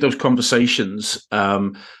I think those conversations,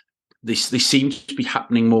 they seem to be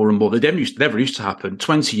happening more and more. They never used to happen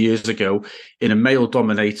 20 years ago in a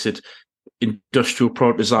male-dominated industrial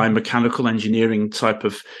product design, mechanical engineering type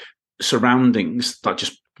of surroundings, that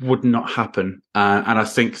just would not happen. And I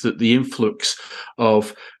think that the influx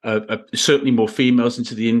of certainly more females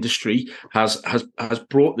into the industry has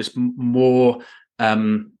brought this more,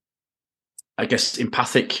 I guess,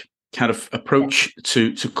 empathic kind of approach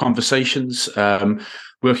to conversations.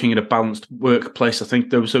 Working in a balanced workplace, I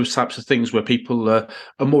think those types of things where people are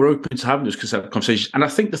more open to having those conversations. And I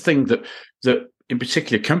think the thing that in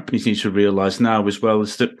particular companies need to realise now as well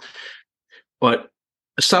is that, like,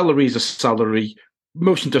 a salary is a salary.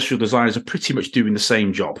 Most industrial designers are pretty much doing the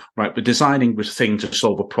same job, right? We're designing a thing to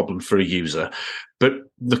solve a problem for a user. But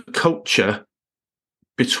the culture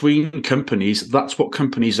between companies, that's what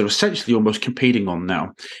companies are essentially almost competing on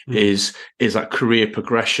now, is that career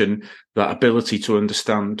progression, that ability to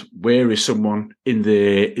understand where is someone in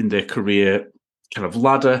their career kind of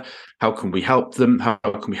ladder, how can we help them, how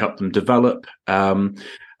can we help them develop. And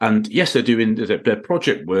yes, they're doing their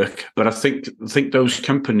project work, but I think those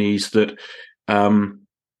companies that show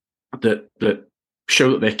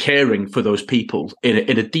that they're caring for those people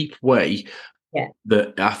in a deep way,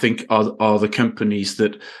 that I think are the companies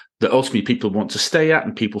that ultimately people want to stay at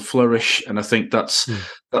and people flourish. And I think that's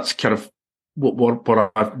kind of what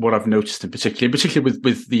I've noticed particularly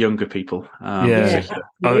with the younger people.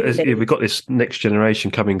 We've got this next generation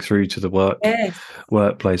coming through to the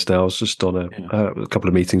workplace now. I was just on a couple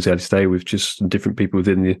of meetings earlier today with just some different people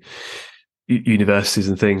within the universities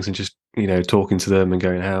and things, and just talking to them and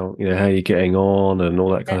going, how are you getting on and all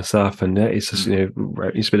that kind of stuff. And it's just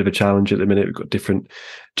it's a bit of a challenge at the minute. We've got different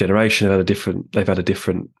generation. They've had a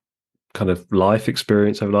different kind of life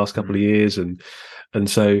experience over the last couple of years, and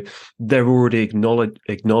so they're already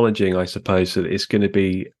acknowledging, I suppose, that it's going to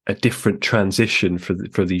be a different transition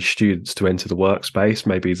for these students to enter the workspace,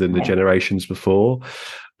 maybe than the generations before.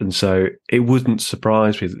 And so it wouldn't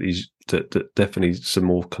surprise me that definitely some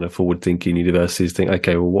more kind of forward-thinking universities think,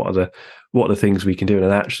 okay, well, what are the things we can do?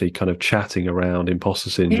 And actually kind of chatting around imposter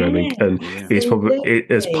syndrome and it's probably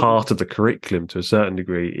as part of the curriculum to a certain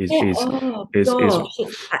degree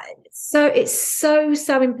so it's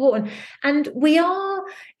so important. And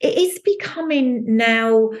it is becoming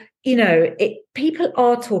now, people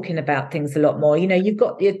are talking about things a lot more. You've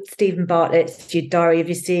got your Stephen Bartlett's, your Diary of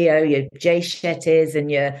Your CEO, your Jay Shetty's,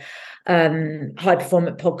 and your High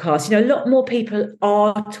Performance podcast. A lot more people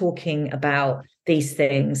are talking about these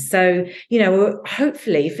things. So,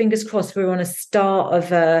 hopefully, fingers crossed, we're on a start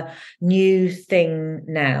of a new thing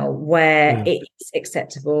now where it's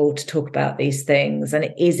acceptable to talk about these things, and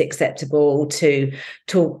it is acceptable to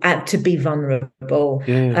talk to be vulnerable.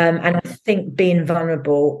 And I think being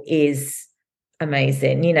vulnerable is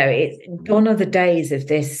amazing. It's gone are the days of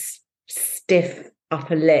this stiff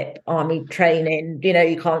upper lip army training.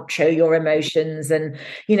 You can't show your emotions, and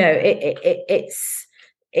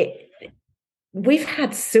we've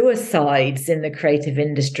had suicides in the creative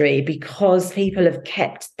industry because people have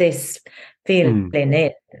kept this feeling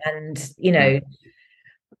in. And,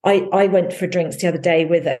 I went for drinks the other day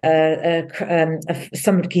with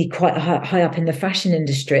somebody quite high up in the fashion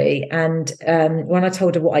industry. And when I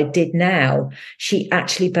told her what I did now, she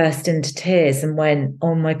actually burst into tears and went,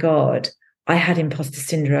 "Oh my God, I had imposter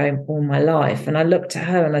syndrome all my life." And I looked at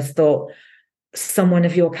her and I thought, someone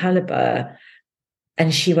of your caliber.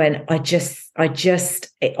 And she went,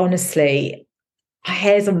 honestly,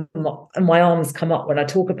 hairs on my arms come up when I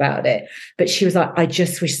talk about it. But she was like, I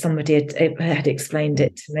just wish somebody had explained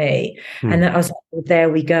it to me. And I was like, well, there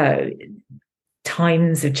we go.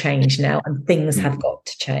 Times have changed now, and things have got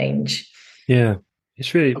to change. Yeah,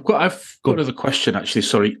 it's really. I've got another question, actually.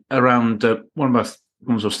 Sorry, around one of my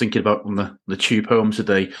ones I was thinking about on the tube home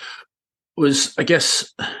today was, I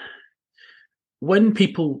guess, when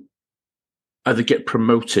people either get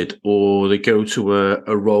promoted or they go to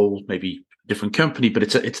a role, maybe a different company, but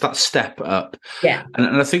it's that step up. Yeah. And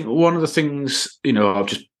I think one of the things,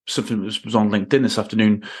 something that was on LinkedIn this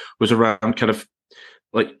afternoon was around kind of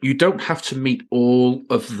like, you don't have to meet all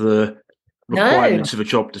of the requirements of a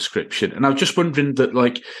job description. And I was just wondering that,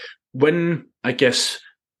 like, when I guess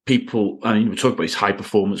people, we talk about this high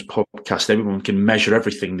performance podcast, everyone can measure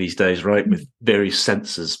everything these days, right? With various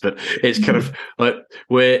sensors, but it's kind of like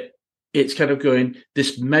where it's kind of going,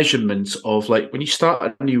 this measurement of, like, when you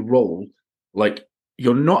start a new role, like,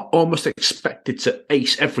 you're not almost expected to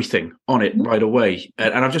ace everything on it right away.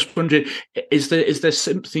 And I'm just wondering, is there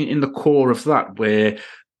something in the core of that where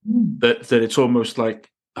that it's almost like,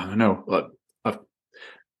 I don't know, like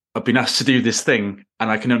I've been asked to do this thing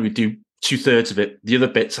and I can only do 2/3 of it. The other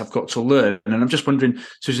bits I've got to learn. And I'm just wondering,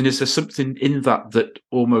 Susan, is there something in that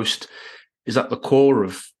almost is at the core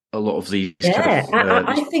of a lot of these Yeah,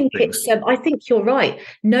 I think things. I think you're right.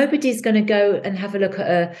 Nobody's going to go and have a look at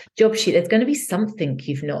a job sheet. There's going to be something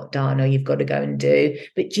you've not done or you've got to go and do.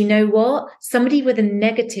 But do you know what? Somebody with a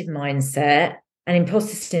negative mindset and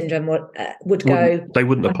imposter syndrome would go, They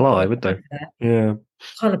wouldn't "I apply, can't would apply they? for that. Yeah.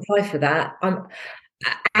 Can't apply for that.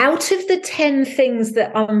 Out of the 10 things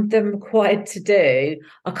that I'm required to do,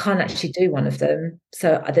 I can't actually do one of them.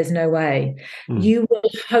 So there's no way. You will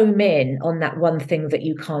home in on that one thing that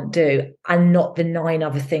you can't do and not the 9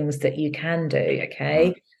 other things that you can do.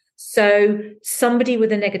 Okay. So somebody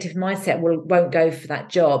with a negative mindset won't go for that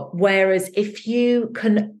job. Whereas if you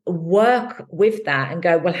can work with that and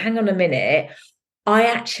go, well, hang on a minute, I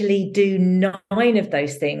actually do 9 of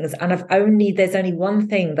those things, and there's only one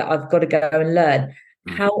thing that I've got to go and learn.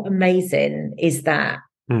 How amazing is that?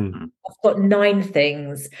 I've got 9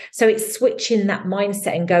 things. So it's switching that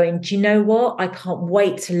mindset and going, do you know what? I can't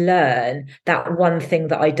wait to learn that one thing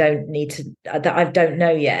that I don't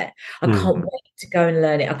know yet. I can't wait to go and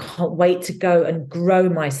learn it. I can't wait to go and grow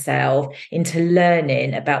myself into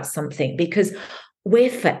learning about something, because we're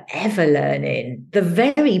forever learning. The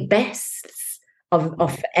very best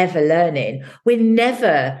of forever learning. We're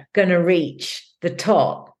never going to reach the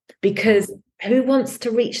top, because who wants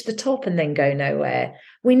to reach the top and then go nowhere?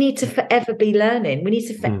 We need to forever be learning. We need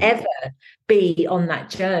to forever be on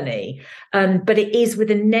that journey. But it is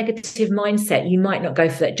with a negative mindset. You might not go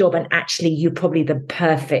for that job, and actually you're probably the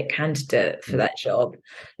perfect candidate for that job.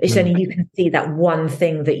 It's only you can see that one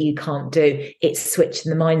thing that you can't do. It's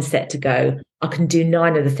switching the mindset to go, I can do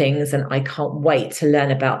 9 of the things, and I can't wait to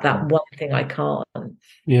learn about that one thing I can't.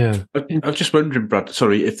 Yeah. I was just wondering, Brad,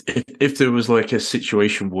 sorry, if there was like a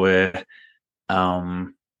situation where a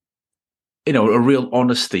real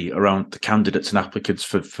honesty around the candidates and applicants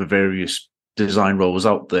for various design roles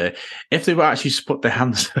out there, if they were actually to put their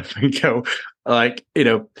hands up and go, like,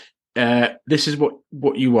 this is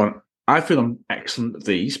what you want. I feel I'm excellent at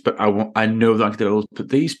these, but I know that I can develop at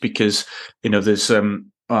these, because there's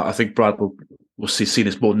I think Brad will see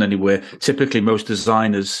this more than anywhere. Typically, most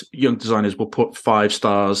young designers will put 5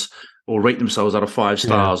 stars or rate themselves out of 5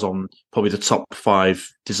 stars on probably the top 5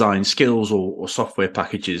 design skills or software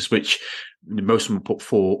packages, which most of them put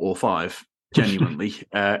 4 or 5, genuinely,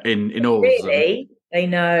 in all of them. Really? They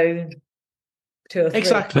know 2 or 3.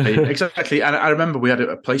 Exactly. And I remember we had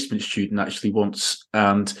a placement student actually once,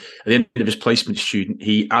 and at the end of his placement student,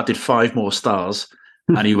 he added 5 more stars,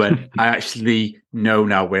 and he went, I actually know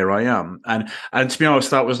now where I am. And to be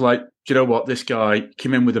honest, that was like, do you know what? This guy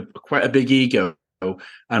came in with quite a big ego.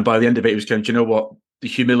 And by the end of it, he was going, do you know what? The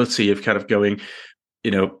humility of kind of going,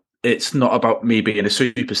 it's not about me being a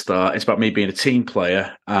superstar. It's about me being a team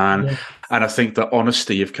player. And I think the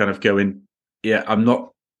honesty of kind of going, yeah,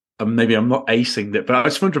 maybe I'm not acing it, but I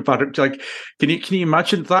just wonder about it. Like, can you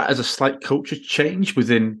imagine that as a slight culture change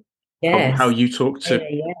within how you talk to?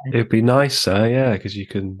 It'd be nicer, because you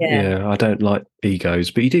can. I don't like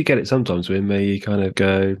egos, but you do get it sometimes when you kind of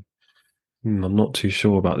go, I'm not too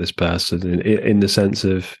sure about this person, in the sense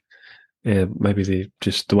of, maybe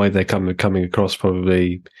the way they're coming across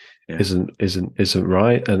probably isn't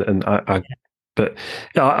right, and but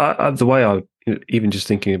the way I, even just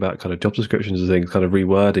thinking about kind of job descriptions and things, kind of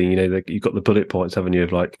rewording, you've got the bullet points, haven't you,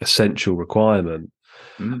 of like essential requirement,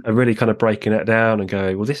 and really kind of breaking it down and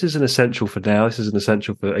going, well, this is an essential for now, this is an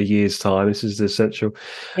essential for a year's time, this is the essential.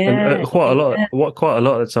 And quite a lot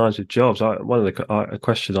of the times with jobs, one of the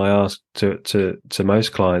question I ask to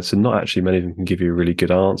most clients, and not actually many of them can give you a really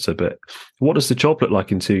good answer, but what does the job look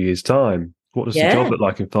like in 2 years' time? What does the job look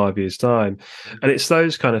like in 5 years' time? And it's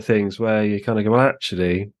those kind of things where you kind of go, well,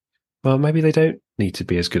 actually, maybe they don't need to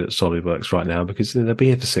be as good at SolidWorks right now, because they'll be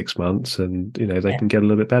here for 6 months, and they can get a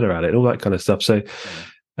little bit better at it, and all that kind of stuff. So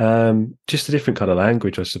just a different kind of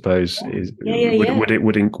language, I suppose,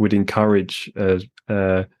 would encourage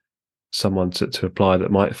someone to apply,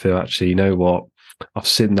 that might feel, actually, you know what, I've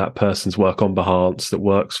seen that person's work on Behance that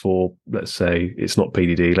works for, let's say it's not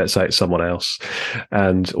PDD, let's say it's someone else,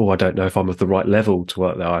 and I don't know if I'm of the right level to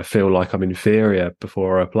work there. I feel like I'm inferior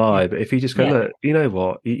before I apply. But if you just go, look, you know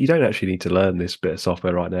what, you don't actually need to learn this bit of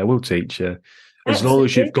software right now. We'll teach you, as long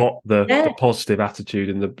as you've got the positive attitude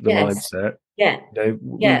and the mindset.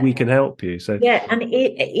 We can help you. So and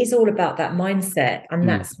it is all about that mindset, and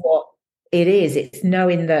that's what it is. It's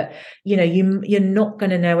knowing that you're not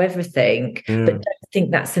going to know everything, but don't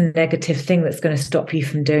think that's a negative thing that's going to stop you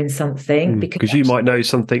from doing something, because you might know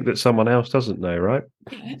something that someone else doesn't know, right?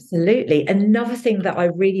 Absolutely. Another thing that I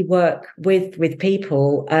really work with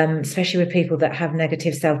people, especially with people that have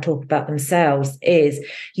negative self-talk about themselves, is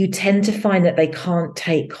you tend to find that they can't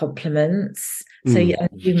take compliments. So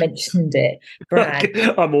you mentioned it, Brad.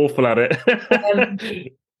 I'm awful at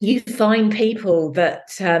it. You find people that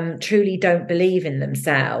truly don't believe in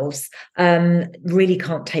themselves, really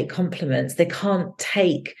can't take compliments. They can't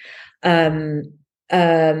take that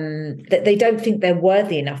they don't think they're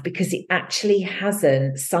worthy enough because it actually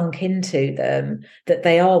hasn't sunk into them that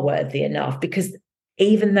they are worthy enough, because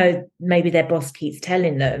even though maybe their boss keeps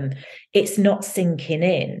telling them, it's not sinking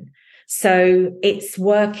in. So it's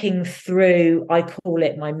working through, I call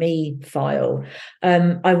it my me file.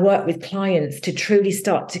 I work with clients to truly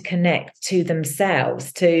start to connect to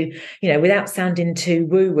themselves, to, without sounding too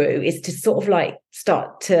woo-woo, is to sort of like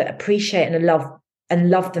start to appreciate and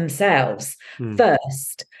love themselves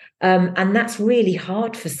first. And that's really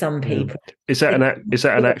hard for some people. Is that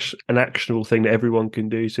an actionable thing that everyone can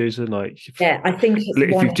do, Susan? Like, I think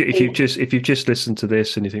if you've just listened to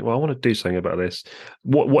this and you think, well, I want to do something about this,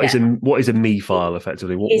 what is a me file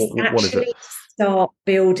effectively? What is it? Start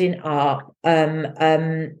building up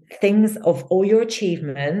things of all your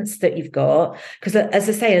achievements that you've got, because as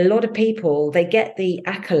I say, a lot of people, they get the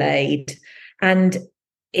accolade and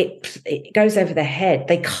it goes over their head.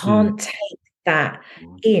 They can't take that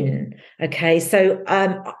in. Okay, so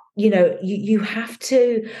you have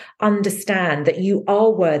to understand that you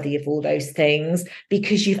are worthy of all those things,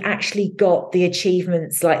 because you've actually got the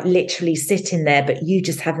achievements like literally sitting there, but you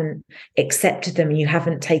just haven't accepted them and you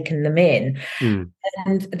haven't taken them in.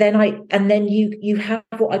 And then you have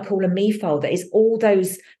what I call a me file, that is all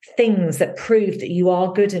those things that prove that you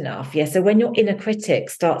are good enough. Yeah. So when your inner critic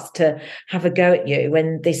starts to have a go at you,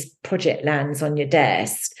 when this project lands on your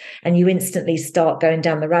desk and you instantly start going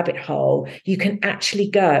down the rabbit hole, you can actually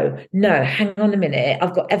go, no, hang on a minute.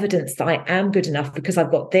 I've got evidence that I am good enough because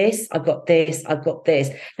I've got this, I've got this, I've got this.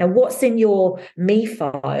 Now, what's in your me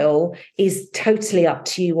file is totally up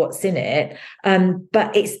to you what's in it.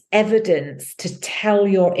 But it's evidence to tell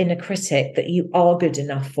your inner critic that you are good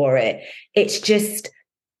enough for it. It's just,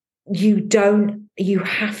 you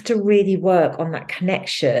have to really work on that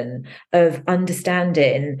connection of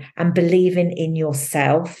understanding and believing in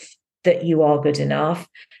yourself that you are good enough.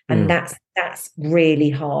 And that's really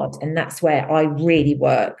hard. And that's where I really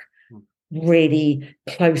work really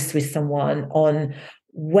close with someone on,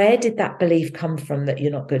 where did that belief come from that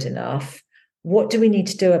you're not good enough? What do we need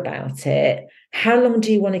to do about it? How long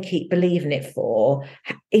do you want to keep believing it for?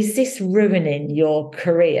 Is this ruining your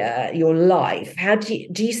career, your life? How do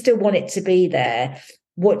you still want it to be there?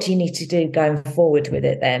 What do you need to do going forward with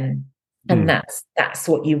it then? And that's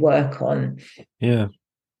what you work on. Yeah,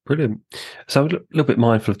 brilliant. So I'm a little bit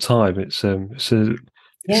mindful of time. It's an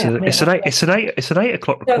 8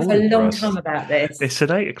 o'clock recording. A long time about this. It's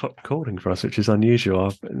an 8 o'clock recording for us, which is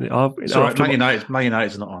unusual. It's all right. Man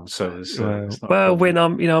United's not on, so it's not when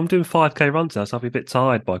I'm doing 5K runs now, so I'll be a bit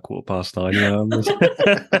tired by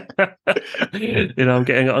 9:15.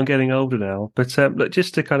 I'm getting older now. But look,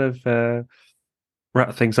 just to kind of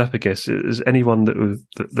wrap things up, I guess, is anyone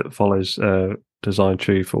that follows Design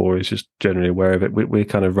Truth or is just generally aware of it, we're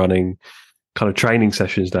kind of running kind of training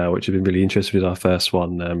sessions now, which have been really interesting. With our first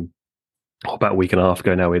one about a week and a half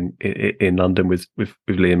ago now in London with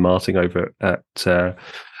Lee and Martin over at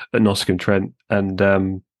Noskam-Trent, and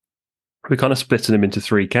we're kind of splitting them into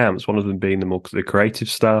 3 camps. One of them being the creative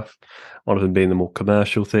stuff, one of them being the more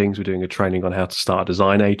commercial things. We're doing a training on how to start a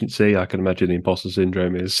design agency. I can imagine the imposter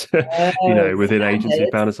syndrome is, within agency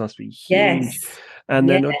founders must be huge. Yes. And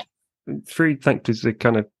then thanks to the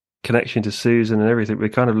kind of connection to Susan and everything, we're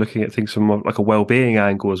kind of looking at things from like a well-being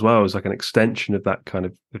angle as well, as like an extension of that kind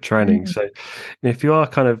of training. So if you are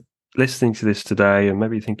kind of listening to this today and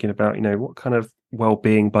maybe thinking about, what kind of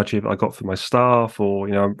well-being budget I got for my staff, or,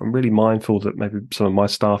 I'm really mindful that maybe some of my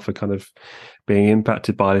staff are kind of being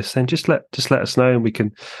impacted by this, then just let us know, and we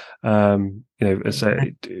can, as I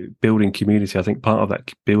say, building community. I think part of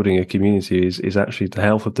that building a community is actually the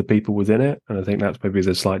health of the people within it, and I think that's maybe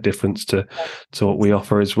the slight difference to what we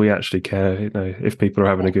offer. Is we actually care, if people are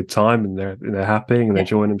having a good time and they're happy and they're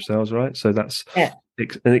enjoying themselves, right? So that's an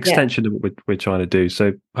extension of what we're trying to do.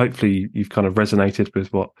 So hopefully you've kind of resonated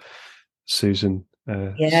with what Susan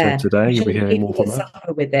said today. You'll be hearing more from her.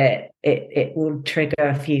 Suffer with it. It will trigger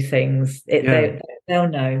a few things. They'll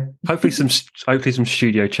know. hopefully some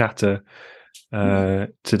studio chatter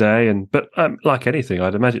today, but like anything,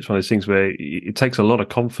 I'd imagine it's one of those things where it takes a lot of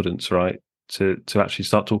confidence, right, to actually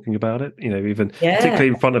start talking about it. Even particularly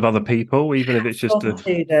in front of other people, even if it's just to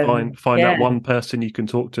find that one person you can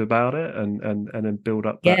talk to about it, and then build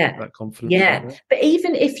up that confidence. Yeah, but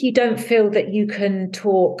even if you don't feel that you can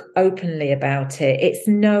talk openly about it,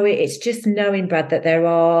 it's just knowing, Brad, that there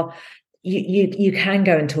are you can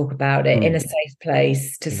go and talk about it in a safe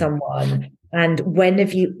place to someone. And when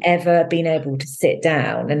have you ever been able to sit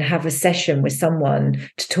down and have a session with someone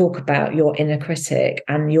to talk about your inner critic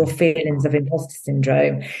and your feelings of imposter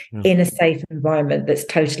syndrome in a safe environment that's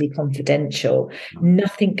totally confidential?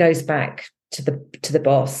 Nothing goes back to the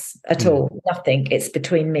boss at all. Nothing. It's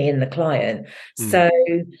between me and the client. So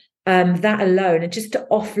that alone, and just to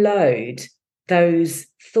offload those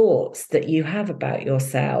thoughts that you have about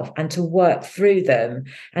yourself and to work through them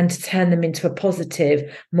and to turn them into a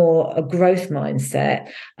positive, more a growth mindset,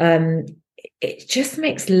 it just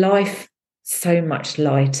makes life so much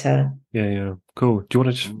lighter. Yeah. Cool. Do you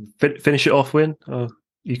want to just finish it off, Win?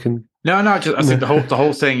 You can. No. I think the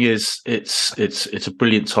whole thing is it's a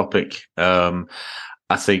brilliant topic. I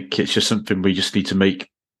think it's just something we just need to make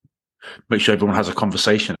sure everyone has a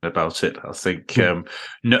conversation about it. I think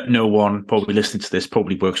no one probably listening to this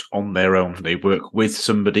probably works on their own. They work with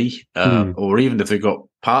somebody, or even if they've got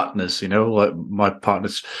partners. Like my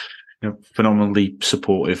partner's phenomenally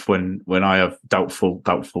supportive when I have doubtful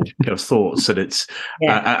thoughts, and it's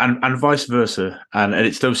and vice versa. And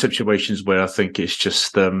it's those situations where I think it's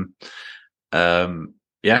just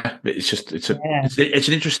it's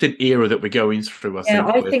an interesting era that we're going through. I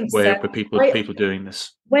think where people are doing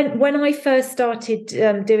this. When I first started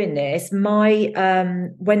doing this,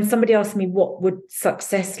 when somebody asked me what would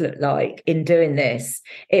success look like in doing this,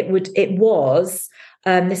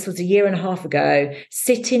 this was a year and a half ago,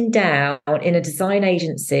 sitting down in a design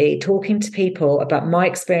agency, talking to people about my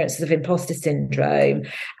experiences of imposter syndrome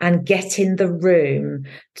and getting the room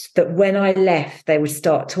that when I left, they would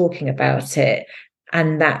start talking about it.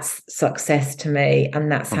 And that's success to me, and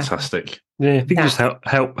that's fantastic. Happened. Yeah, if you can just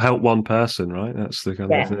help one person, right? That's the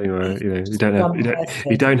kind of thing where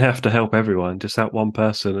you don't have to help everyone. Just help one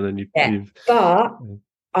person, and then you've. But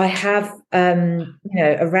I have,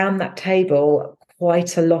 around that table,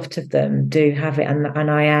 quite a lot of them do have it, and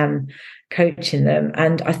I am coaching them,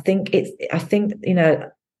 and I think they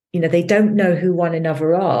don't know who one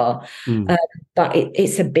another are, but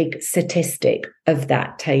it's a big statistic of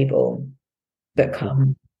that table that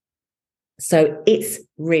come. So it's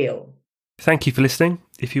real. Thank you for listening.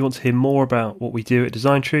 If you want to hear more about what we do at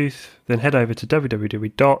Design Truth, then head over to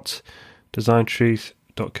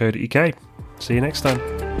www.designtruth.co.uk. See you next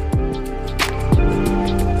time.